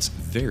one, it's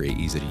very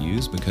easy to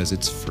use because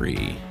it's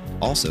free.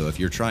 Also, if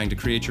you're trying to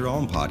create your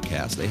own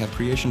podcast, they have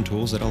creation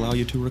tools that allow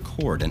you to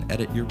record and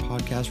edit your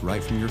podcast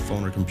right from your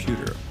phone or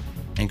computer.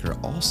 Anchor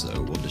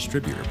also will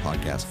distribute your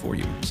podcast for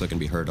you, so it can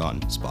be heard on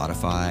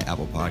Spotify,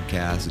 Apple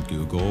Podcasts,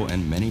 Google,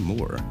 and many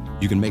more.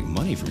 You can make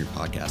money from your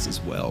podcast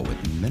as well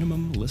with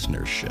minimum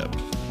listenership.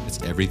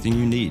 It's everything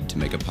you need to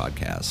make a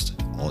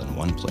podcast, all in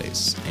one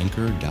place,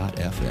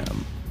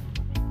 Anchor.fm.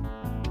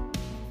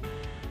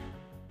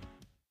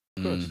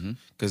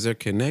 Because they're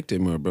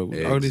connected more, bro.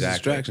 All these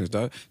distractions,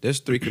 dog. There's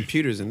 3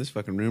 computers in this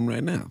fucking room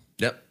right now.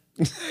 Yep.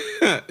 You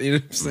know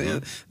what I'm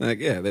saying? Like,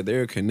 yeah, that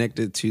they're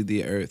connected to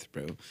the earth,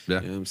 bro. Yeah.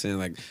 You know what I'm saying?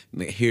 Like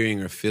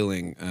hearing or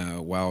feeling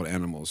wild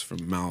animals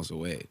from miles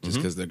away just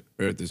because the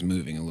earth is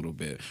moving a little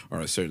bit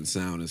or a certain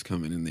sound is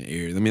coming in the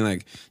ear. I mean,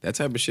 like, that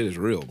type of shit is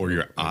real. Or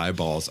your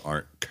eyeballs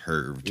aren't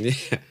curved.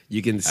 Yeah.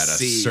 You can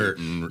see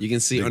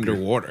degree.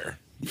 underwater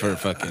for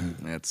fucking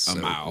That's a so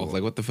mile. cool.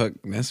 Like, what the fuck?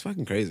 That's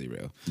fucking crazy,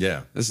 bro.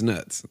 Yeah. That's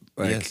nuts.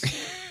 Like,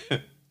 Yes.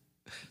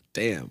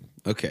 damn.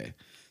 Okay.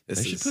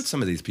 They should put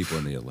some of these people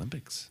in the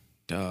Olympics.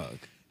 dog.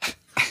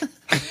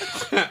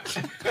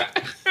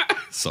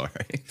 Sorry.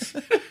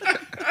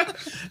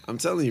 I'm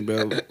telling you,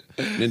 bro.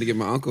 Need to get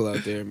my uncle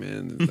out there,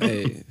 man.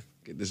 Hey,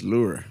 get this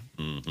lure.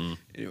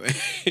 Anyway.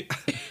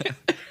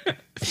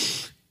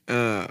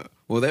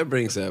 Well, that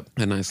brings up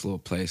a nice little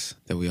place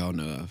that we all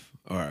know of,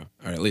 or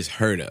at least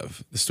heard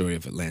of, the story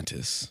of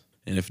Atlantis.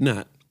 And if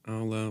not,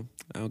 I'll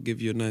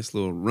give you a nice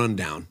little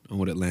rundown on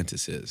what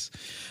Atlantis is.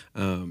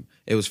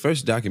 It was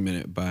first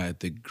documented by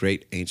the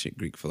great ancient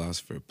Greek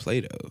philosopher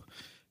Plato.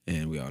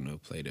 And we all know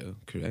Plato,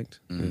 correct?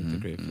 The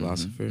great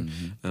philosopher.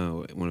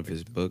 One of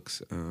his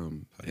books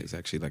is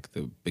actually like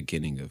the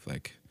beginning of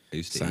like I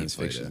used to science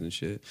eat fiction Play-Doh. and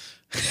shit.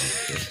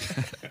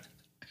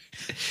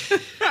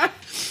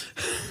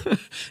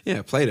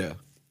 Yeah, Plato.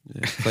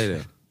 Yeah,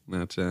 Plato.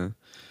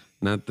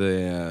 Not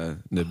the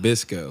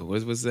Nabisco.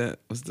 What was that?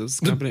 What's this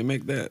company that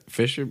make that?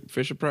 Fisher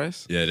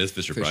Price? Yeah, it is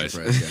Fisher Price.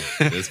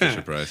 Price, It is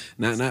Fisher Price.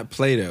 Not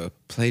Plato.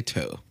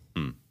 Plato.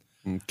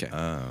 Okay.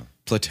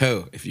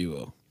 Plateau, if you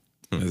will.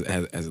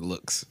 As it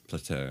looks.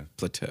 Plateau.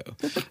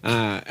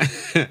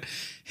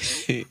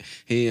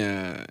 He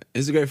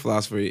is a great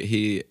philosopher.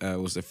 He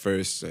was the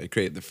first,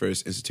 created the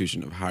first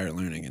institution of higher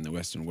learning in the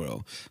Western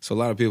world. So a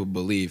lot of people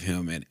believe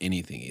him at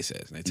anything he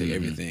says. And they take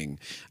everything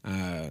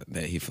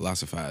that he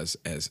philosophizes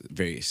as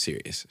very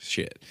serious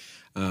shit.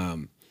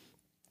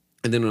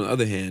 And then on the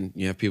other hand,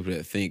 you have people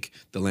that think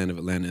the land of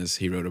Atlantis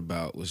he wrote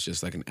about was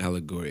just like an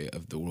allegory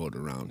of the world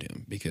around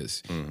him,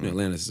 because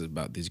Atlantis is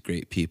about these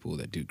great people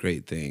that do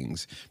great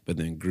things, but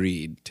then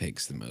greed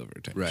takes them over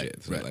type of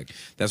shit. So like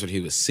that's what he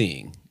was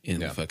seeing in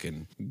the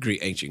fucking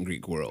ancient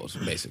Greek world,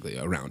 basically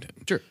around him.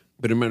 Sure.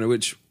 But no matter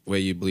which way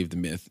you believe the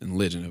myth and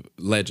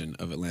legend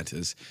of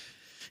Atlantis,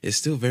 it's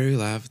still very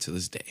alive to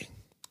this day.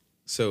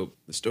 So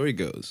the story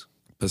goes,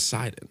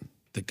 Poseidon,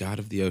 the god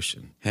of the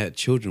ocean, had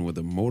children with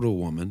a mortal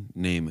woman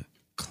named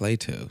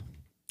Cleito.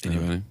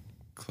 Anybody?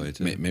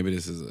 Cleito. Maybe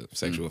this is a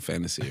sexual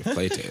fantasy of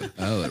Plato.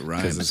 Oh, it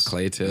rhymes. Because it's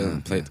Cleito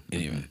and Plato.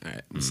 Anyway, all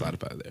right, I'm slide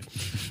up out of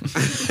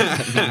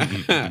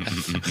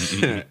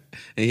there.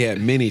 And he had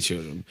many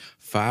children,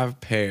 5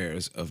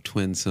 pairs of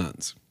twin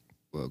sons.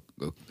 Well,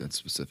 that's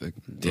specific.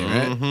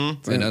 Yeah,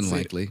 right? And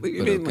unlikely, but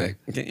okay.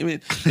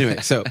 Anyway,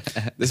 so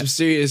this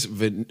mysterious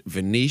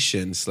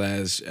Venetian /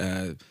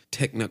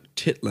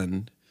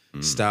 Tenochtitlan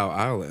style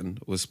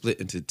island was split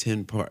into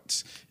 10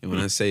 parts. And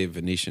when I say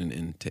Venetian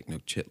and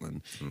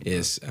Tenochtitlan,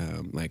 it's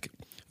like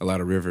a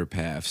lot of river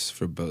paths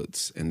for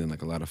boats, and then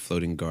like a lot of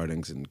floating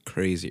gardens and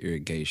crazy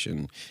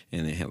irrigation.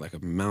 And it had like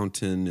a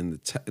mountain in the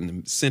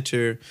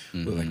center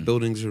with like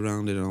buildings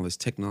around it and all this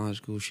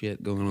technological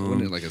shit going on.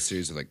 Wasn't it like a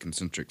series of like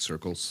concentric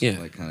circles? Yeah,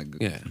 Like kind of.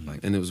 yeah.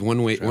 Like, And it was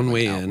one way in.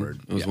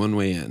 outward. It was Yeah. one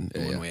way in, and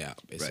Yeah, one yeah. way out,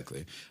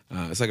 basically.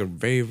 It's like a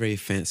very, very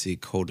fancy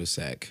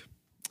cul-de-sac.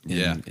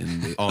 In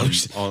the on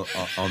ocean.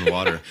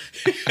 water.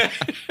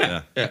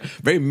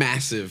 Very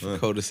massive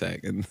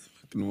cul-de-sac in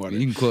in water.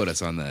 You can quote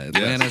us on that.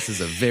 Atlantis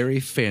is a very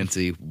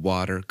fancy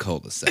water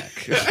cul-de-sac.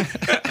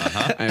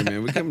 Hey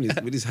man, we come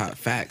with these hot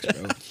facts,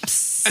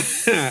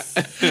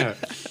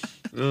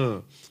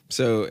 bro.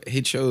 So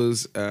he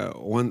chose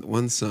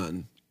one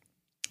son,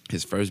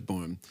 his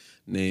firstborn,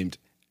 named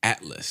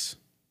Atlas,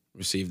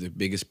 received the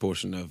biggest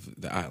portion of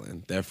the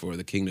island. Therefore,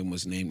 the kingdom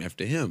was named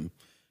after him,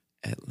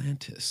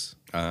 Atlantis,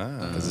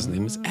 because his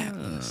name was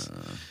Atlas.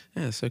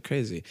 Yeah, so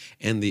crazy.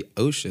 And the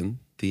ocean,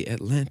 the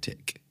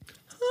Atlantic.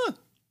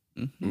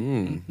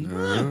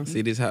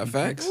 See these hot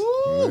facts?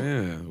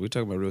 Yeah, we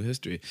talk about real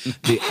history.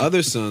 The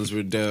other sons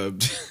were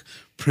dubbed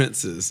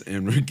princes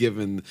and were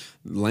given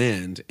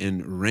land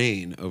and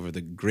reign over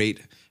the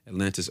great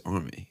Atlantis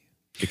army.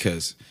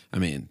 Because, I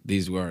mean,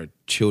 these were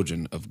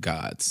children of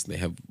gods. They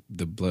have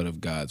the blood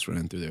of gods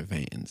running through their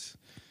veins.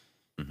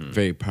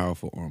 Very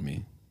powerful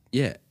army.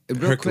 Yeah.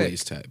 Real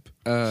Hercules quick,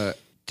 type.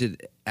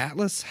 did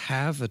Atlas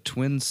have a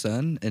twin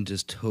son and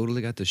just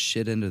totally got the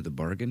shit into the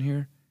bargain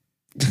here?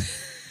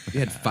 He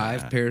had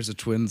 5 pairs of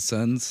twin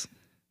sons.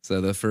 So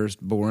the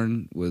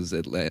firstborn was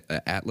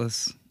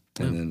Atlas.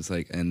 And then it's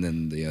like, and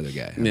then the other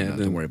guy.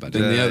 Don't worry about that.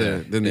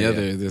 Then the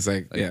other, there's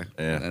like, yeah.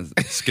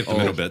 Skip the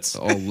middle bits.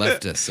 All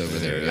leftists over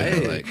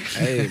there.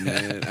 Hey,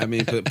 man. I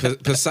mean,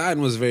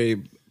 Poseidon was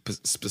very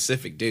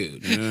specific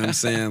dude. You know what I'm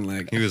saying?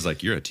 Like, He was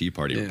like, "You're a Tea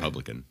Party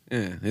Republican."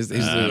 yeah, he's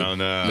I don't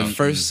know. the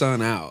first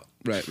son out.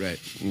 Right.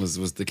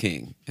 Was the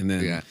king, and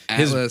then Yeah,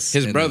 his Atlas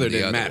his and brother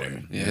then the didn't other matter.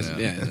 one, Yeah, you know?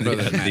 his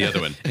brother didn't matter. The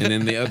other one. And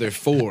then the other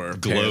 4 pairs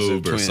of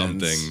Globe or twins,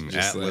 something.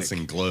 just Atlas like-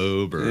 and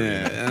Globe or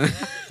Yeah.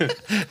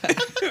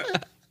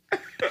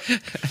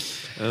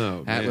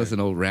 Oh, man. Atlas, an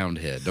old round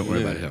head. Don't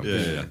worry about him.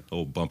 yeah.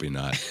 Old bumpy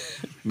knot.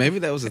 Maybe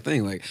that was the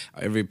thing. Like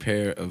every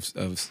pair of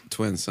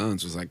twin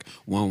sons was like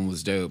one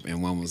was dope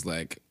and one was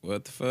like,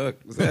 what the fuck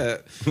was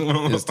that?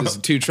 It's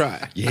a 2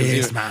 try.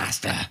 Yes,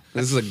 master.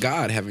 This is a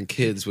god having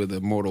kids with a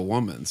mortal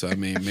woman. So I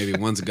mean, maybe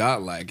one's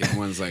godlike and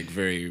one's like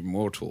very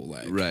mortal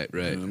like. Right.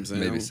 You know what I'm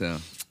saying? Maybe so.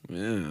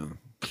 Yeah.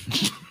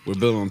 We're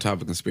building on top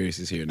of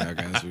conspiracies here now,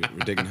 guys.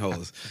 We're digging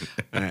holes.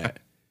 All right.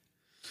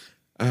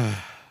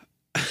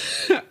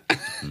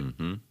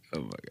 Oh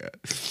my God.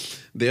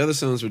 The other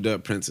sons were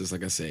dubbed princes,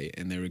 like I say,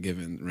 and they were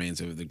given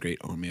reigns over the great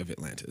army of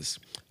Atlantis.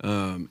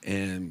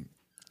 And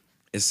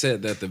it's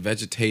said that the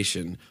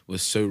vegetation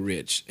was so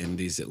rich in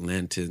these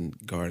Atlantean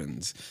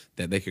gardens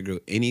that they could grow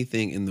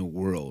anything in the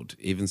world.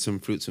 Even some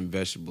fruits and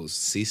vegetables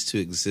cease to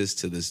exist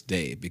to this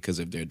day because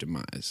of their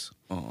demise.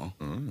 Oh,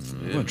 I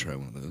want to try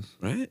one of those.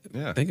 Right?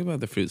 Yeah. Think about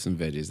the fruits and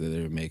veggies that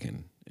they were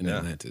making in Yeah.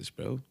 Atlantis,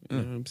 bro. You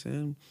know what I'm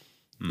saying?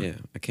 Yeah,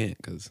 I can't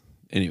because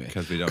anyway.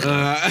 Because we don't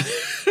know.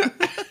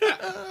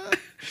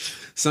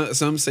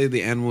 Some say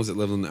the animals that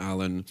lived on the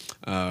island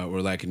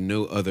were like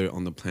no other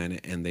on the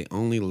planet, and they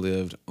only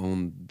lived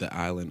on the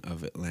island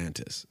of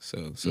Atlantis.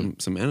 So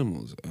some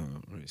animals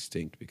are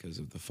extinct because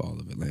of the fall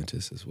of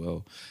Atlantis as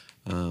well.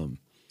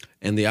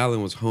 And the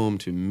island was home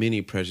to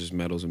many precious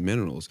metals and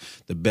minerals,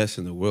 the best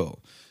in the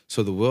world.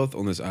 So the wealth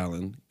on this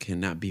island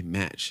cannot be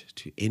matched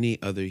to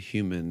any other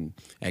human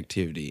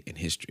activity in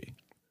history.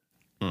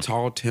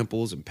 Tall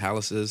temples and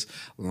palaces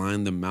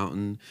line the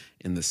mountain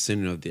in the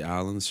center of the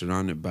island,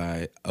 surrounded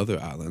by other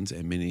islands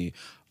and many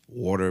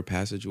water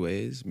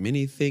passageways.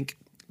 Many think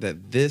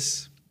that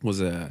this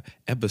was a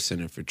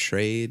epicenter for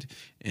trade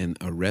and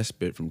a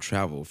respite from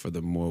travel for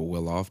the more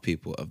well-off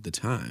people of the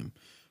time.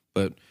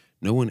 But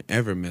no one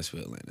ever messed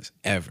with Atlantis,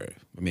 ever.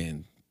 I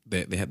mean,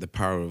 they had the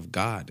power of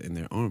God in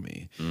their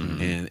army,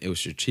 and it was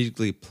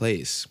strategically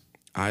placed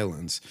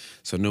islands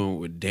so no one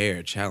would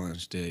dare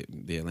challenge the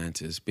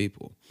Atlantis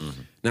people.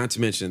 Not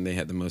to mention they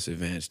had the most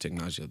advanced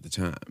technology of the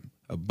time.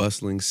 A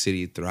bustling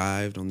city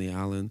thrived on the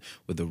island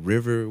with the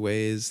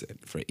riverways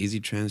for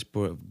easy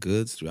transport of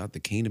goods throughout the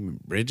kingdom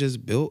and bridges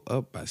built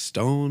up by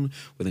stone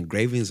with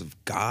engravings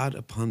of God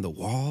upon the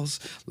walls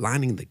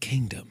lining the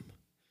kingdom.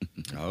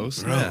 Oh,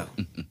 snap.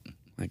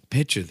 Like,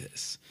 picture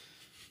this.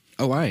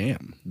 Oh, I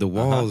am. The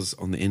walls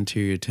on the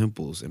interior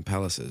temples and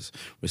palaces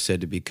were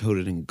said to be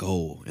coated in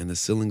gold, and the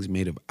ceilings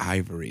made of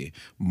ivory,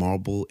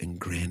 marble, and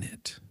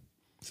granite.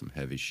 Some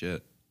heavy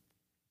shit.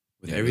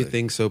 With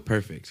everything so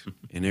perfect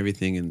and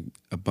everything in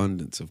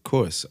abundance, of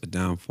course, a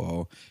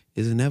downfall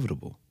is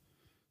inevitable.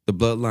 The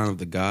bloodline of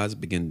the gods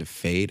began to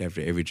fade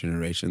after every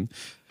generation,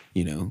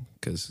 you know,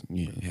 because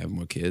you have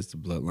more kids, the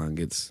bloodline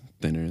gets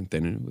thinner and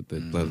thinner with the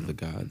blood of the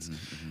gods.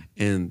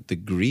 And the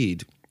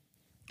greed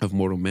of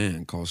mortal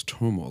man caused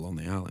turmoil on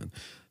the island.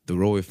 The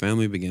royal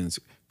family begins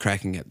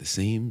cracking at the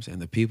seams,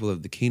 and the people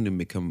of the kingdom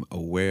become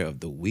aware of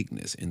the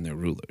weakness in their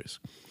rulers.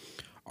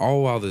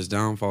 All while this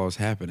downfall is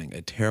happening,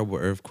 a terrible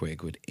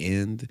earthquake would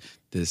end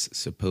this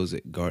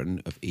supposed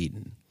Garden of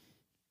Eden.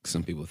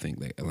 Some people think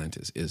that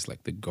Atlantis is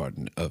like the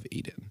Garden of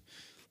Eden.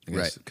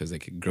 Right. Because they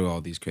could grow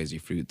all these crazy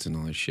fruits and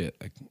all this shit.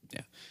 Like,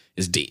 yeah,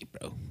 it's deep,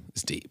 bro.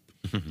 It's deep.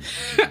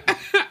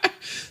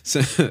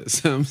 So,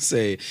 some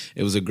say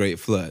it was a great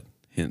flood.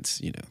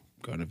 Hence, you know,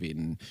 Garden of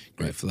Eden,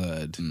 great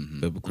flood,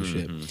 biblical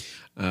shit.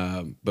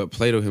 But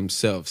Plato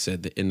himself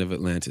said the end of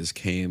Atlantis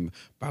came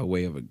by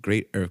way of a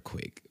great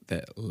earthquake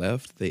that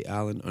left the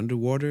island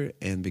underwater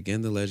and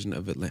began the legend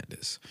of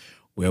Atlantis.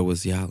 Where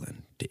was the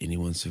island? Did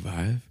anyone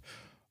survive?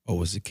 Or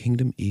was the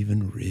kingdom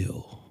even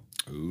real?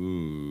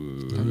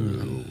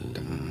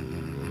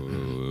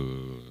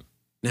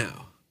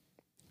 Now,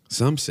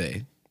 some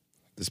say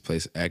this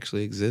place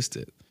actually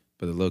existed,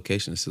 but the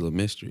location is still a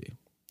mystery.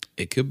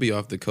 It could be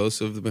off the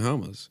coast of the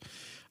Bahamas,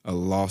 a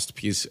lost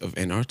piece of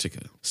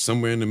Antarctica,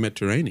 somewhere in the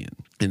Mediterranean,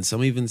 and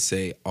some even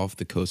say off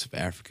the coast of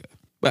Africa.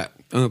 But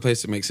the only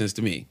place that makes sense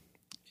to me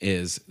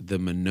is the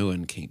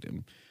Minoan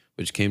Kingdom,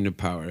 which came to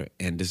power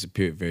and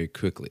disappeared very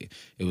quickly.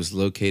 It was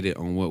located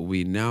on what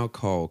we now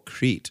call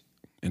Crete,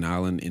 an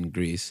island in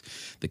Greece.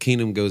 The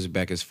kingdom goes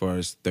back as far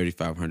as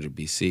 3500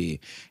 BC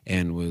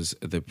and was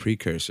the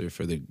precursor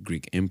for the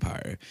Greek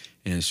Empire.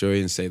 And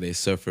historians say they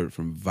suffered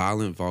from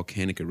violent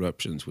volcanic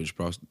eruptions, which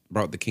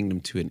brought the kingdom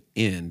to an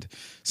end,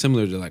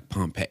 similar to like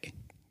Pompeii,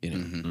 you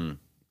know.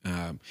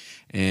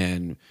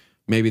 And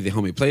maybe the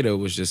homie Plato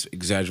was just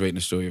exaggerating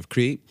the story of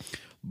Crete.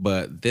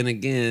 But then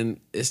again,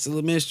 it's still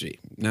a mystery.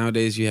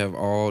 Nowadays, you have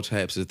all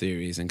types of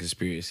theories and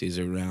conspiracies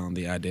around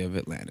the idea of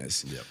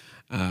Atlantis.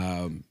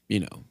 You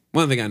know,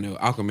 one thing I know,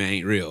 Aquaman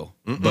ain't real,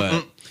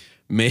 but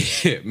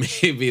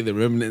maybe the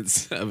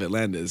remnants of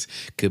Atlantis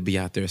could be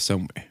out there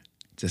somewhere.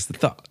 Just a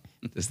thought.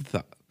 Just a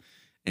thought.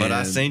 But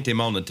I seen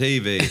him on the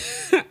TV.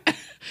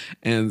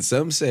 And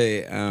some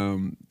say,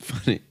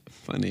 funny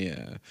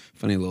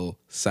little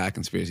side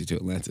conspiracy to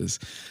Atlantis.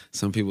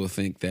 Some people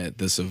think that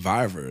the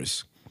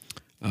survivors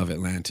of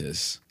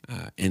Atlantis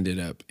ended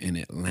up in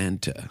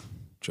Atlanta,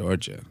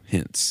 Georgia.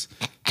 Hence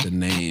the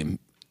name,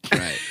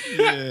 right?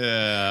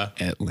 Yeah.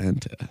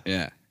 Atlanta.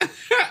 Yeah.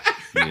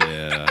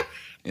 Yeah.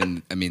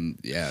 And I mean,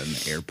 yeah, an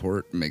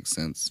airport makes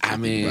sense. I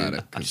mean, about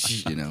it,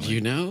 'cause, you know, like, You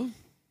know,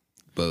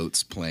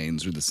 boats,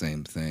 planes are the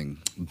same thing.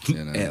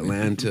 You know?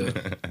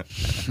 Atlanta.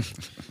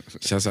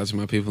 Shouts out to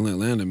my people in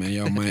Atlanta, man.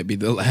 Y'all might be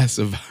the last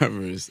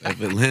survivors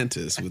of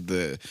Atlantis with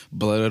the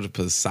blood of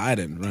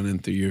Poseidon running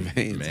through your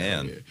veins. Man.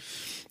 out here.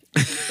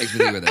 Makes me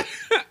think about that.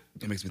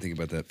 It makes me think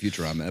about that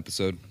Futurama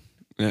episode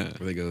Yeah.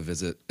 where they go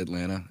visit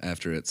Atlanta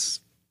after it's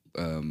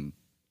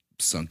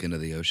sunk into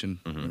the ocean.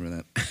 Remember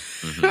that?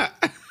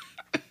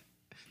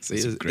 See,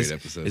 It's a great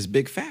episode. It's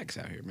big facts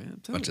out here, man. I'm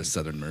telling Bunch of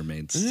Southern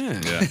mermaids. you.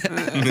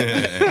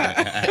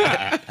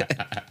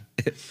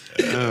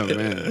 Oh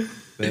man,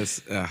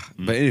 that's.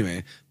 But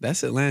anyway,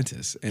 that's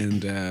Atlantis,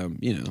 and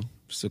you know,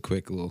 just a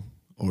quick little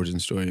origin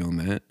story on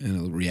that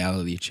and a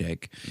reality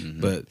check.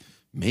 But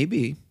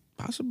maybe,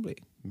 possibly,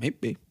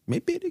 maybe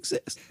it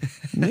exists.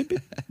 Maybe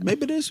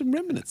there's some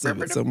remnants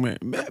of it somewhere.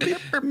 Maybe.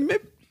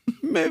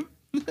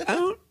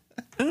 I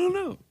don't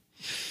know.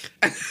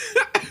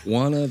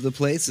 One of the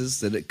places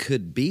that it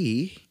could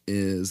be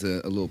is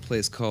a little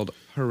place called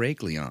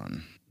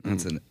Heraklion.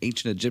 It's an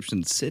ancient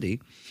Egyptian city.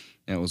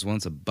 And it was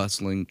once a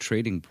bustling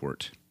trading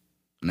port.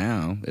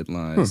 Now it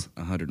lies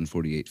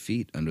 148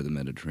 feet under the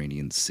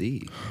Mediterranean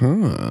Sea.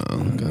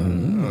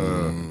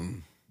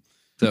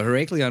 So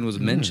Heraklion was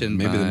mentioned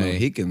Maybe by... the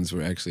Mohicans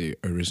were actually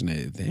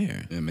originated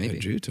there. Yeah, maybe.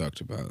 That Drew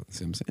talked about.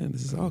 See what I'm saying?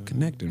 This is all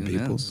connecting,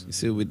 people. knows? You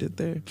see what we did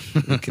there?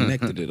 We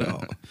connected it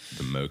all.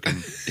 The Moken.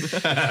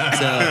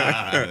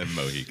 The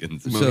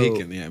Mohicans.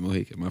 Mohican, yeah,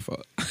 Mohican. My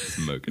fault.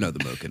 Moken. No, the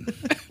Moken.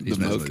 The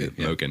Moken.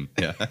 Moken.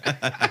 Yeah.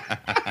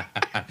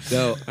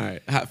 So, all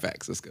right, hot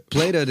facts. Let's go.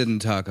 Plato didn't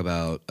talk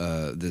about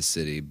this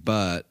city,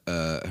 but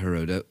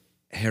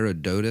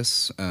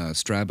Herodotus,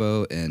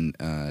 Strabo, and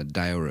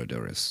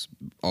Diodorus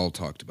all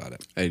talked about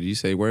it. Hey, did you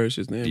say where's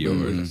his name?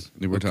 Diodorus.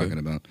 We're talking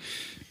about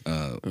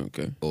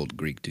Okay. old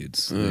Greek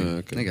dudes.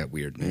 Okay. They got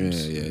weird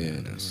names.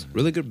 Yeah.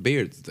 Really good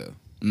beards, though.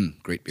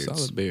 Great beards.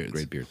 Solid beards.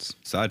 Great beards.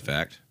 Side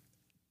fact: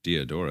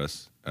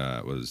 Diodorus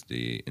was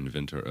the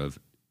inventor of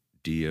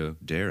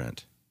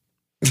deodorant.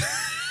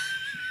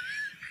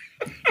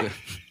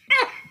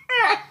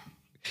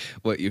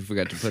 What, you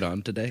forgot to put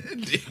on today?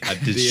 I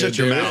did. Shut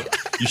your mouth.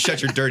 You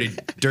shut your dirty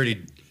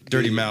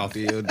mouth.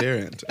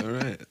 Deodorant. All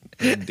right.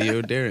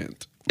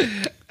 Deodorant.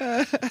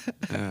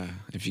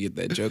 If you get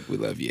that joke, we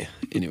love you.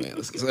 Anyway,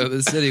 let's go. So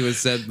the city was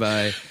said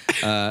by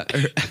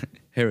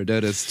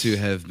Herodotus to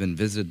have been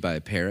visited by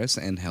Paris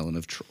and Helen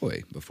of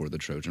Troy before the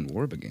Trojan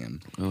War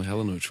began. Oh,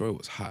 Helen of Troy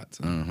was hot.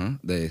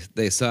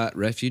 They sought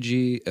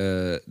refuge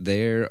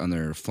there on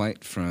their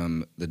flight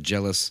from the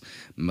jealous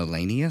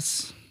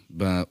Melanius,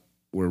 but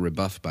were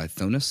rebuffed by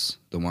Thonis,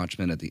 the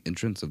watchman at the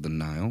entrance of the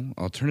Nile.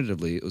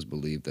 Alternatively, it was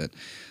believed that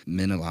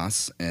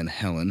Menelaus and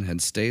Helen had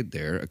stayed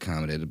there,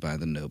 accommodated by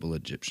the noble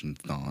Egyptian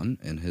Thon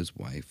and his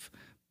wife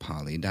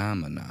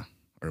Polydamna,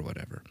 or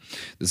whatever.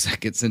 The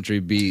 2nd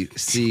century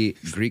BC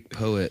Greek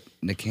poet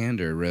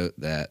Nicander wrote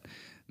that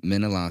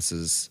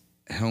Menelaus's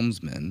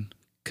helmsman,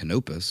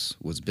 Canopus,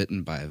 was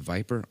bitten by a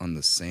viper on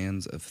the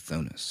sands of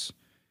Thonis.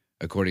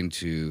 According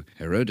to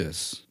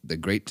Herodotus, the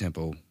Great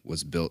Temple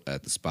was built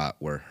at the spot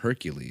where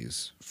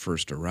Hercules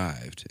first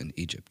arrived in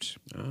Egypt.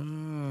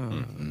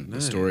 The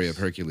story of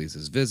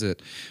Hercules'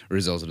 visit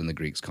resulted in the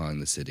Greeks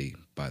calling the city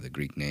by the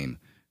Greek name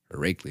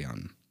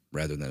Heraklion,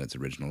 rather than its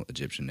original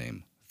Egyptian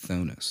name,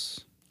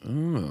 Thonis.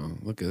 Oh,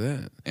 look at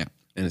that. Yeah.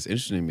 And it's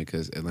interesting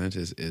because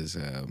Atlantis is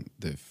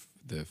the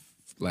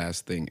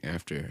last thing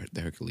after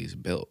the Hercules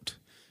belt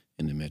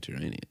in the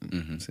Mediterranean.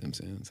 See what I'm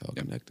saying? It's all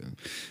connected.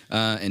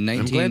 In 19...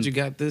 I'm glad you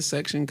got this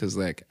section because,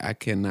 like, I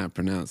cannot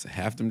pronounce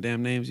half them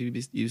damn names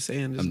you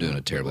saying. I'm doing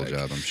a terrible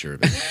job, I'm sure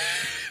of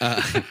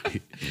it.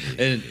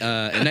 In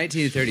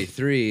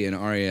 1933, an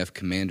RAF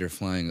commander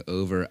flying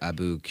over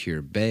Abu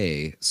Qir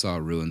Bay saw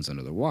ruins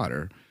under the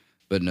water,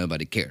 but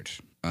nobody cared.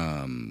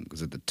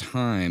 Because at the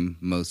time,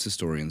 most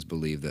historians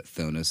believed that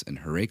Thonis and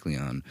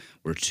Heraklion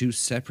were two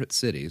separate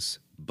cities,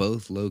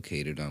 both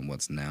located on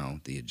what's now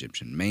the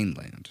Egyptian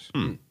mainland.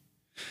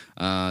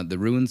 The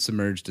ruins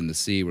submerged in the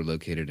sea were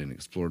located and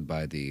explored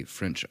by the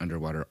French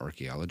underwater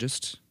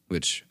archaeologist,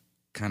 which,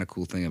 kind of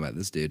cool thing about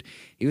this dude,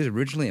 he was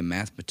originally a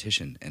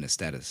mathematician and a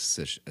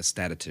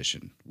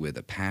statistician with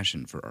a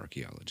passion for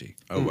archaeology.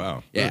 Oh,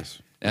 wow. Yeah.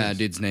 Nice.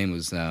 Dude's name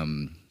was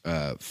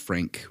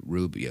Frank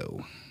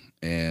Rubio.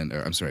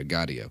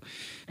 Gaudio.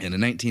 And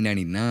in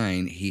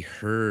 1999, he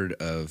heard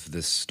of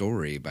this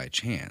story by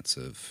chance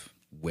of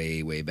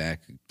way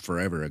back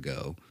forever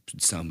ago.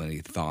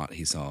 Somebody thought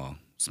he saw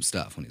some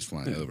stuff when he was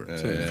flying over.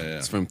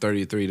 It's from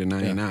 33 to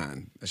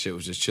 99. That shit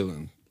was just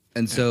chilling.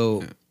 And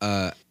so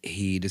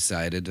he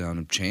decided on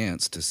a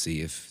chance to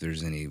see if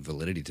there's any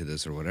validity to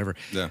this or whatever.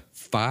 Yeah.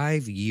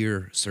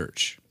 5-year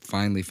search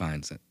finally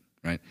finds it,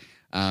 right?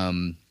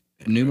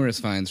 Numerous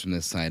finds from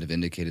this site have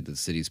indicated that the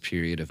city's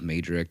period of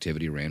major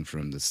activity ran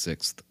from the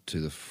 6th to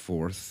the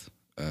 4th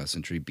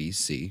century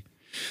BC,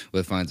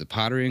 with finds of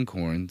pottery and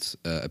coins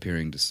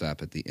appearing to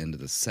stop at the end of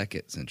the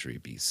 2nd century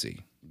BC.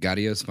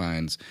 Gaudio's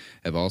finds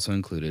have also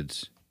included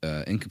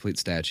incomplete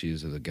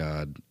statues of the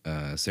god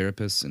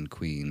Serapis and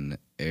Queen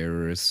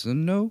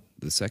Erisino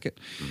II.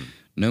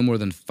 No more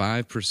than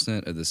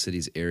 5% of the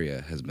city's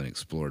area has been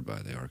explored by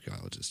the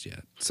archaeologists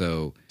yet.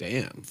 So,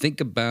 Damn.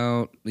 think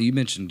about, you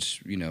mentioned,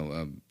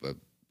 a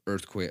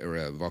earthquake or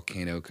a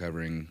volcano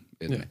covering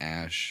in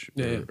ash,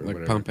 or Like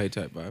whatever. Pompeii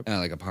type vibe.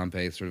 Like a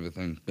Pompeii sort of a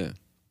thing. Yeah.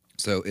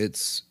 So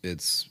it's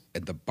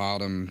at the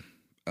bottom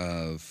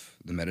of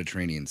the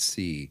Mediterranean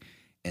Sea,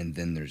 and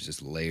then there's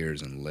just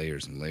layers and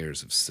layers and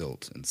layers of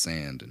silt and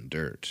sand and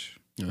dirt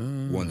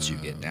once you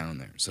get down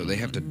there. So they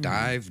have to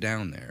dive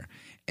down there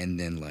and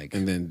then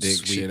dig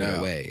sweep shit it out.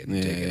 away and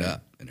dig it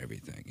up and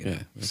everything. You know?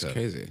 That's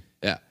crazy.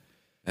 Yeah.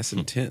 That's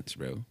intense,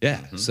 bro.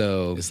 Yeah.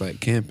 So It's like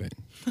camping.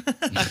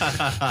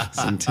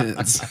 It's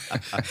intense.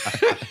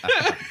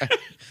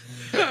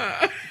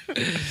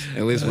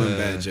 At least one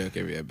bad joke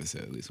every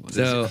episode. At least one.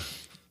 So,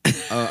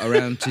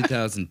 around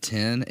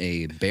 2010,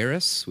 a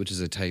barus, which is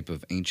a type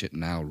of ancient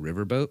Nile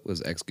riverboat,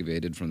 was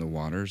excavated from the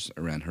waters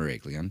around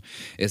Heraklion.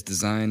 Its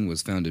design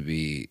was found to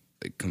be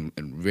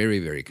very,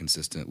 very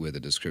consistent with a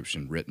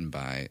description written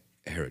by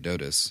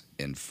Herodotus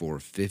in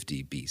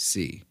 450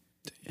 BC.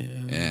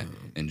 Yeah.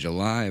 In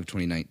July of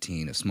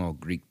 2019, a small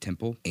Greek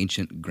temple,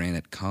 ancient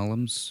granite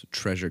columns,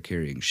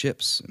 treasure-carrying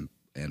ships,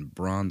 and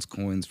bronze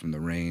coins from the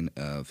reign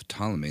of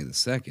Ptolemy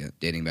II,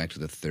 dating back to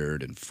the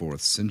 3rd and 4th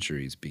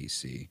centuries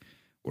BC,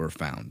 were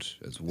found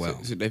as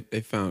well. So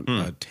they found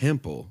a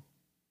temple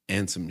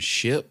and some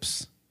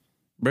ships,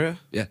 bruh.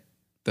 Yeah.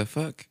 The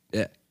fuck?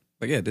 Yeah.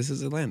 Like, yeah, this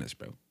is Atlantis,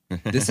 bro.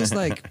 This is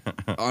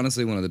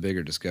honestly one of the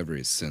bigger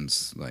discoveries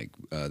since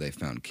they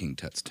found King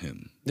Tut's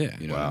tomb. Yeah.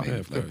 You know Wow. what I mean? Yeah,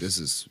 of course. This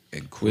is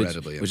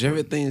incredibly Which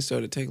important. everything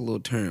started to take a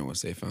little turn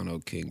once they found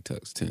old King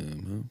Tut's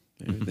tomb,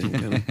 huh?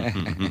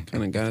 Everything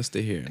kind of got us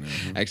to here now.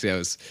 Huh?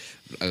 Actually,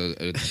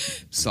 I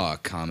saw a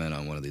comment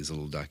on one of these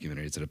little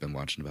documentaries that I've been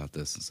watching about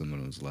this, and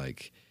someone was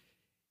like,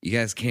 "You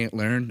guys can't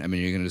learn. I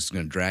mean, you're just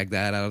gonna drag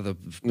that out of the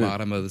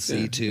bottom of the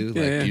sea too.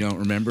 Yeah, like yeah. you don't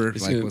remember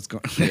gonna- what's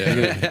going."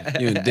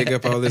 You gonna dig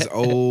up all this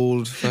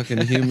old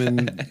fucking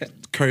human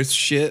cursed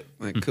shit?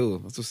 Like, cool.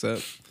 That's what's up.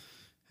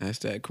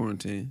 Hashtag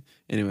quarantine.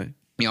 Anyway.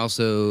 He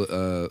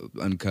also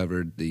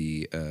uncovered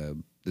the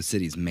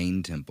city's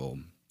main temple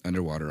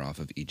underwater off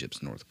of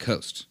Egypt's north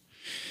coast.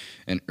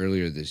 And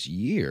earlier this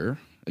year,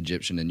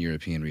 Egyptian and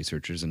European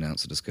researchers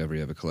announced the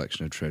discovery of a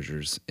collection of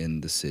treasures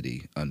in the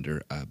city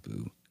under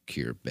Abu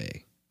Qir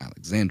Bay,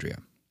 Alexandria.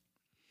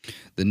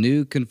 The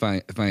new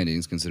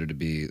findings considered to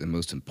be the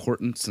most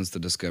important since the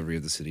discovery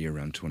of the city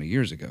around 20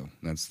 years ago.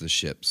 That's the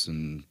ships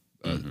and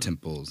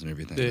temples and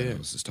everything that I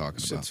was just talking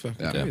Shit's about.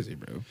 fucking crazy,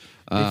 bro.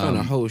 They found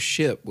a whole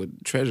ship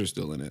with treasure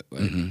still in it.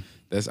 Like,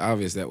 that's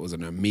obvious. That was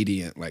an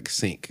immediate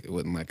sink. It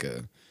wasn't like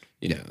a,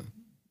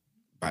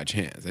 by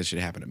chance. That should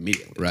happen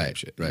immediately. type Right,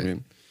 shit. right. You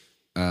know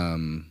what I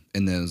mean?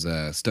 And those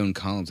stone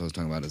columns I was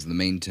talking about is the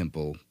main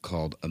temple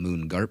called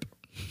Amun Garp,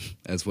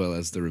 as well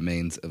as the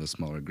remains of a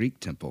smaller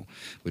Greek temple,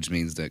 which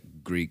means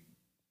that Greek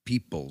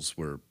peoples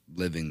were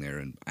living there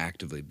and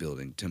actively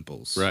building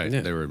temples. Right. Yeah.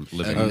 They were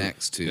living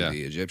Next to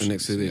the Egyptians.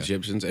 Next to the Yeah.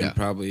 Egyptians and Yeah.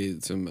 probably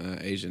some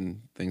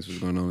Asian things was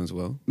going on as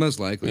well. Most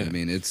likely. Yeah. I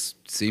mean, it's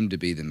seemed to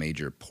be the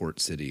major port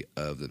city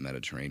of the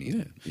Mediterranean.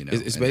 Yeah. You know,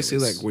 It's and it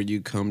basically was- like where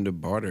you come to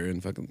barter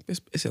and fucking,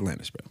 it's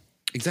Atlantis, bro.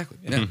 Exactly.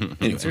 Yeah.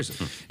 Anyway,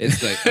 seriously,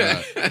 it's like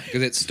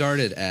because it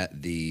started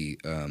at the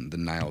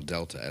Nile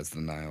Delta as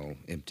the Nile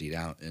emptied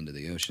out into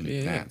the ocean.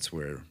 Yeah. That's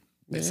where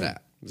it's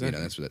at.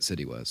 exactly. that's where that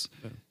city was.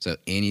 So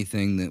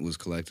anything that was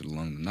collected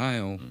along the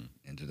Nile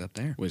ended up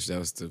there. Which that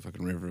was the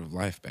fucking river of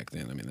life back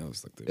then. I mean, that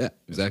was like the Yeah, best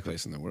exactly.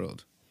 place in the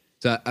world.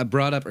 So I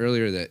brought up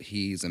earlier that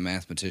he's a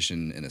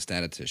mathematician and a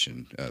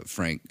statistician,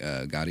 Frank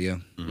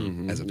Gaudio,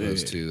 as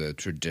opposed to a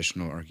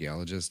traditional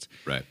archaeologist.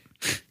 Right.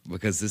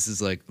 Because this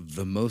is like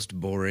the most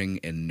boring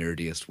and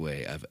nerdiest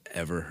way I've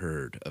ever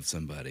heard of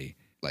somebody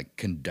like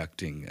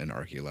conducting an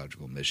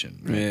archaeological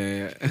mission. Right?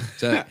 Yeah.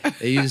 So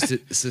they used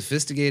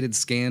sophisticated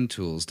scan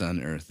tools to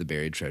unearth the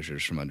buried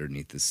treasures from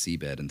underneath the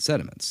seabed and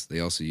sediments. They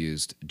also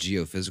used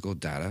geophysical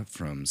data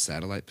from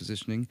satellite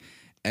positioning,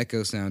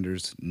 echo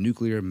sounders,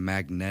 nuclear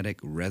magnetic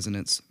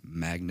resonance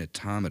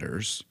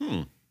magnetometers,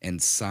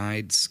 and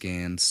side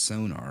scan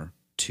sonar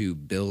to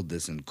build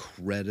this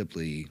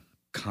incredibly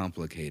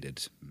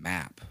complicated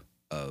map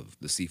of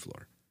the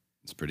seafloor.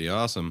 It's pretty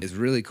awesome. It's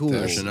really cool.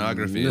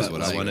 Oceanography is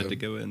what I Like, wanted to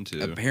go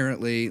into.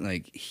 apparently,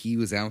 like, he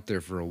was out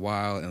there for a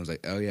while and was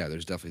like, oh yeah,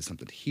 there's definitely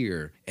something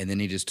here. And then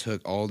he just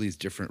took all these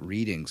different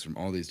readings from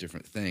all these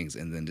different things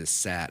and then just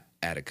sat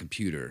at a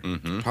computer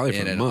Probably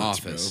in for an months,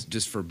 office bro.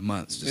 just for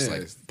months, just Yeah,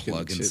 like just getting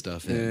plugging shit.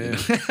 stuff in. Yeah,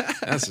 you know?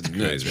 That's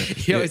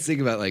nuts. You always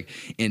think about like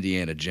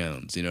Indiana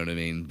Jones, you know what I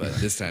mean? But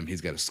this time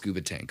he's got a scuba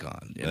tank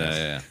on. You know?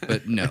 Yeah.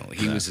 But no,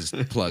 he was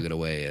just plugging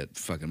away at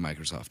fucking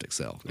Microsoft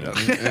Excel. You know?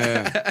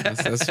 Yeah,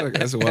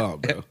 that's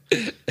wild, bro.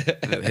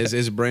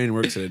 His brain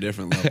works at a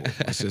different level.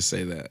 Let's just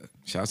say that.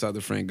 Shouts out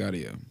to Frank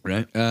Gaudio.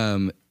 Right.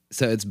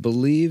 So it's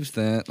believed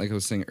that, like I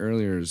was saying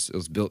earlier, it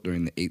was built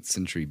during the 8th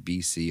century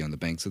BC on the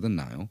banks of the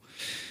Nile.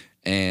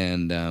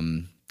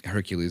 And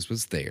Hercules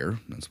was there.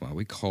 That's why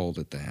we called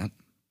it that.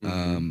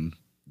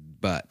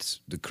 But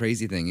the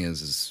crazy thing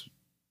is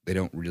they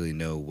don't really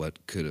know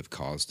what could have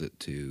caused it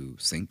to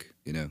sink,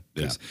 you know?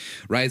 Because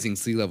rising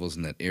sea levels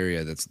in that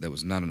area, that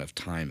was not enough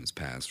time has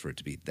passed for it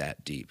to be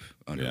that deep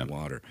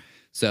underwater.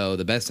 So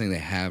the best thing they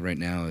have right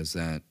now is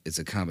that it's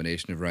a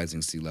combination of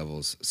rising sea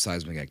levels,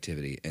 seismic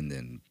activity, and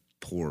then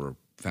poor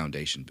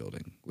foundation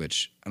building,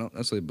 which I don't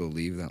necessarily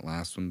believe that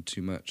last one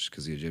too much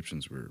because the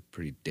Egyptians were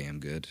pretty damn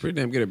good. Pretty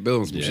damn good at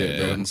building some shit,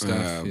 bro. building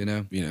stuff, you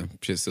know?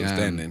 shit still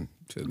standing.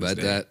 To this But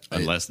day. that,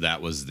 Unless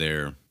that was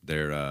their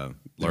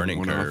learning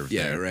one-off. curve.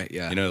 Yeah, there. right,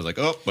 yeah. You know, it's like,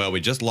 oh, well,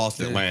 we just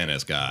lost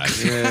Atlantis,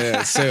 guys.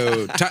 Yeah,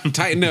 so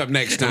tighten up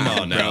next time, Come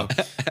on now.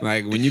 bro.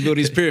 Like when you build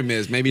these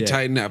pyramids, maybe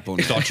tighten up on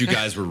it. Thought you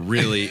guys were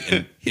really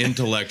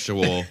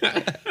intellectual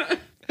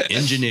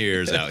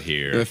engineers out The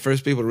here.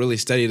 first people to really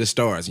study the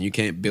stars, and you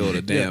can't build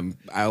a damn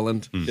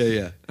island.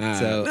 yeah.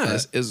 So No,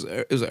 it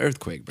was an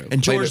earthquake, bro.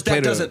 And George,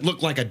 Plato- that doesn't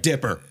look like a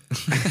dipper.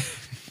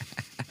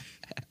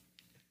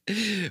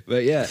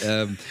 but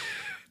yeah,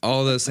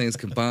 all those things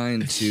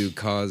combined to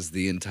cause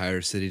the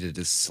entire city to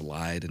just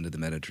slide into the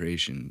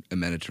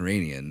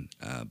Mediterranean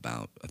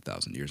about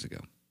 1,000 years ago.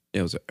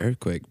 Yeah, it was an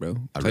earthquake, bro.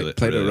 really-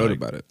 Plato really wrote like-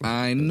 about it.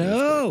 I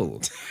know.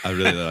 I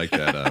really like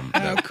that.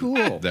 How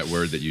cool. That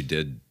word that you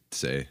did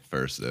say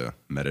first, the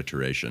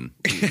Mediterranean.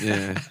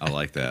 Yeah. I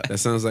like that. That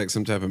sounds like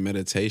some type of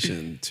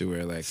meditation to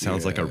where like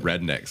Sounds like a you're,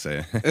 redneck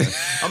saying,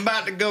 I'm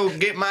about to go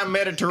get my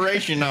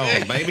Mediterranean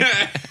on, baby.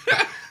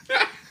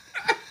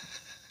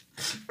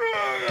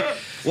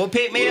 Well,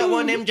 pick me up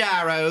one of them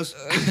gyros.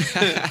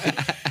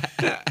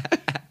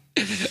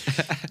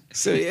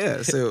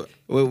 So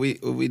what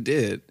we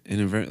did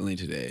inadvertently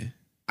today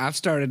I've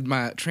started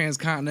my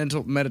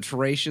transcontinental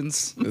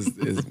Mediterraneans.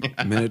 is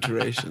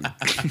meditation.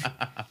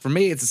 For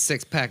me, it's a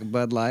 6-pack of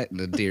Bud Light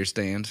and a deer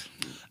stand.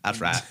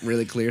 That's right.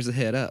 Really clears the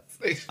head up.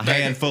 A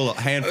handful of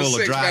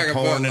six-pack dry of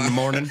corn Bud in the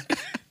morning.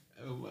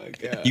 Oh my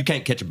god! You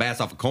can't catch a bass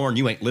off of corn.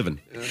 You ain't living.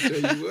 I'll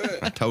tell you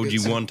what. I told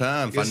you one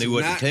time if I Get knew some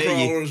what to night tell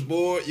you. crawlers,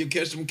 boy. You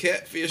catch some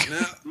catfish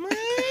now.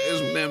 There's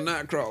some damn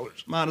night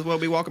crawlers. Might as well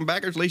be walking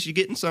backwards. At least you're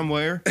getting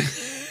somewhere.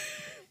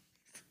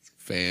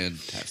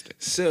 Fantastic.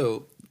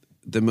 So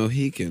the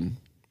Mohican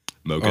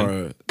Moken.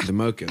 or the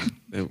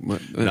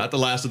Moken. Not the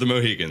last of the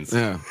Mohicans.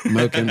 No,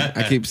 Moken.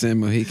 I keep saying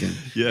Mohican.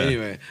 Yeah.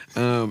 Anyway,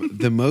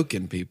 the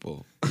Moken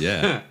people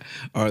Yeah.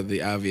 are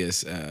the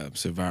obvious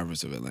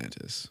survivors of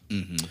Atlantis.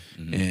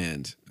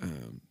 And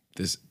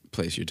this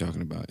place you're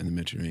talking about in the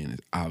Mediterranean is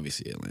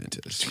obviously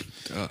Atlantis.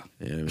 You know what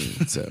I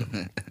mean? So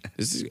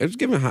it's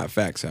giving hot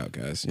facts out,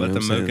 guys. You But know the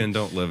what I'm saying? Moken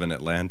don't live in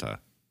Atlanta.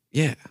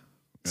 Yeah.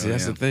 See,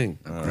 that's yeah. the thing.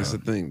 That's the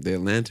thing. The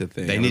Atlanta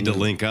thing. They I need to don't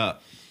know. link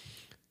up.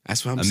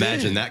 That's what I'm saying.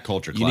 Imagine that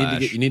culture You need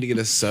clash. you need to get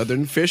a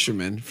southern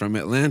fisherman from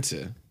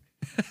Atlanta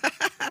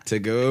to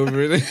go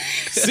over there.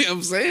 See what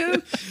I'm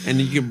saying? And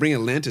you can bring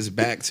Atlantis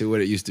back to what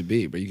it used to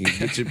be, but you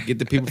can get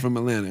the people from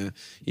Atlanta,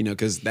 you know,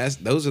 because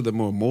those are the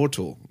more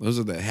mortal. Those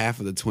are the half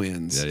of the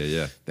twins.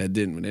 Yeah. That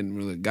didn't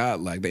really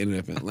godlike. They ended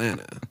up in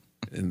Atlanta.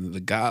 And the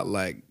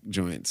godlike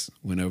joints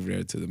went over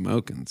there to the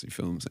Mokens. You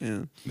feel what I'm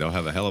saying? They'll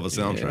have a hell of a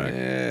soundtrack.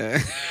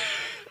 Yeah.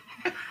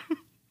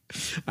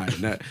 All right,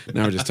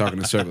 now we're just talking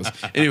in circles.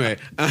 Anyway,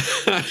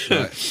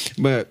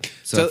 but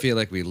So I feel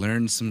like we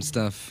learned some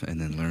stuff and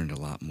then learned a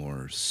lot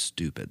more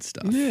stupid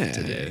stuff yeah,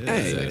 today.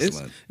 hey, That's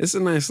excellent. it's a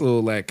nice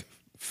little like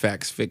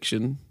facts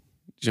fiction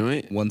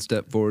joint. One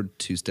step forward,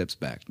 two steps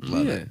back.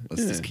 Love Yeah, it.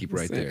 Let's just yeah, keep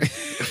right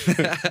that's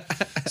there.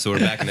 So we're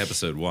back in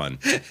episode 1.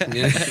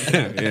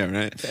 Yeah,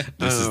 right.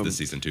 This is the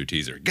season 2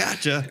 teaser.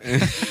 Gotcha.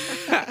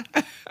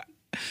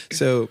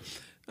 So,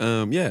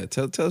 yeah,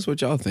 tell us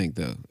what y'all think,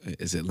 though.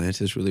 Is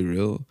Atlantis really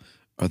real?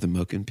 Are the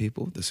Moken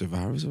people the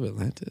survivors of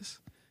Atlantis?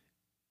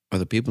 Are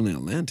the people in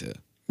Atlanta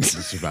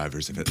The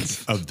survivors of the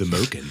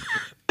Moken.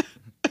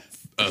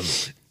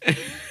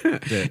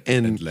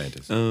 and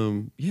Atlantis.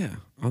 yeah,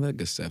 all that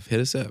good stuff. Hit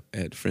us up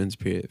at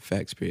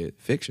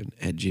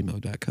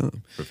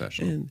friends.facts.fiction@gmail.com.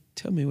 Professional. And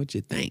tell me what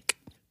you think.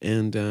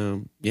 And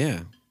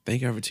yeah,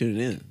 thank y'all for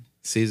tuning in.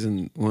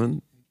 Season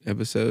 2,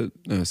 episode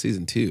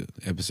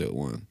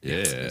 1.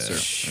 Yeah. Sir,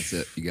 that's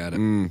it. You got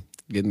it.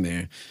 Getting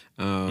there.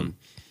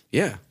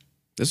 Yeah,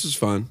 this was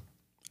fun.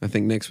 I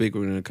think next week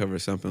we're going to cover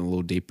something a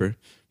little deeper.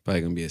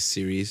 Probably going to be a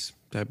series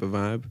type of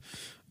vibe.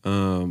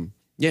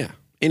 Yeah,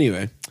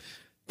 anyway,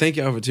 thank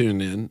y'all for tuning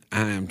in.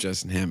 I am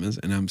Justin Hammonds,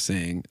 and I'm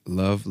saying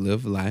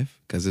live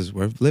life, because it's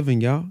worth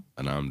living, y'all.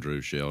 And I'm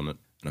Drew Shilnett.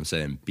 And I'm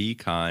saying be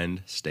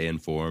kind, stay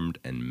informed,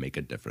 and make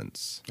a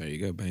difference. There you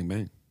go. Bang,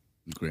 bang.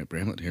 Grant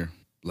Bramlett here.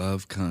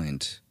 Love,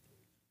 kind,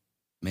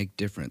 make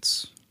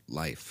difference,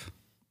 life.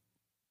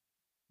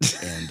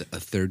 And a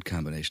third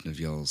combination of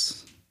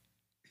y'all's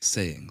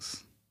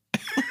sayings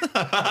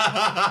that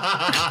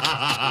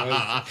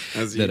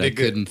I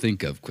couldn't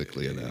think of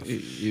quickly enough.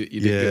 You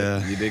did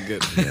good. You did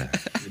good. Yeah.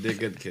 You did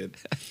good, kid.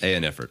 A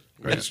and effort.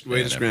 Way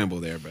to scramble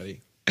there,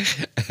 buddy.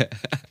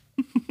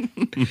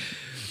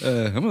 I'm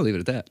going to leave it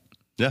at that.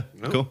 Yeah,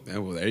 cool. Yeah,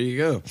 well, there you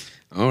go.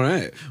 All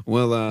right.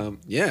 Well,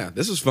 yeah,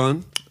 this was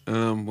fun.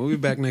 We'll be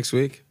back next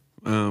week.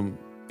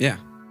 Yeah.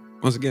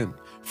 Once again,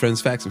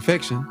 Friends, Facts, and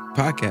Fiction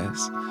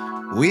podcast.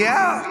 We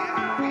out.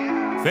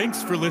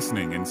 Thanks for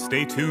listening, and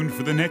stay tuned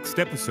for the next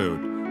episode.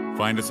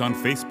 Find us on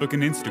Facebook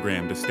and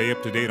Instagram to stay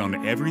up to date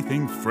on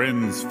everything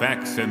Friends,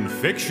 Facts, and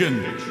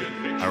Fiction.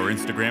 Our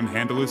Instagram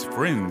handle is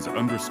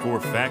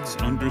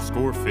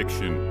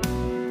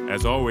friends_facts_fiction.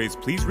 As always,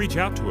 please reach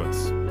out to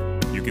us.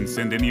 You can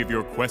send any of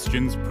your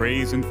questions,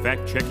 praise, and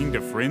fact-checking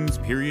to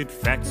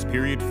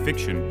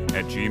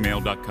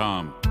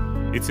friends_facts_fiction@gmail.com.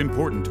 It's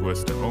important to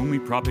us to only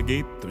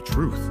propagate the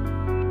truth,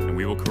 and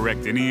we will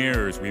correct any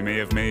errors we may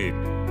have made.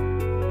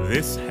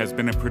 This has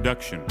been a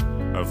production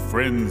of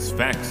Friends,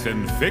 Facts,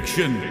 and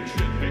Fiction.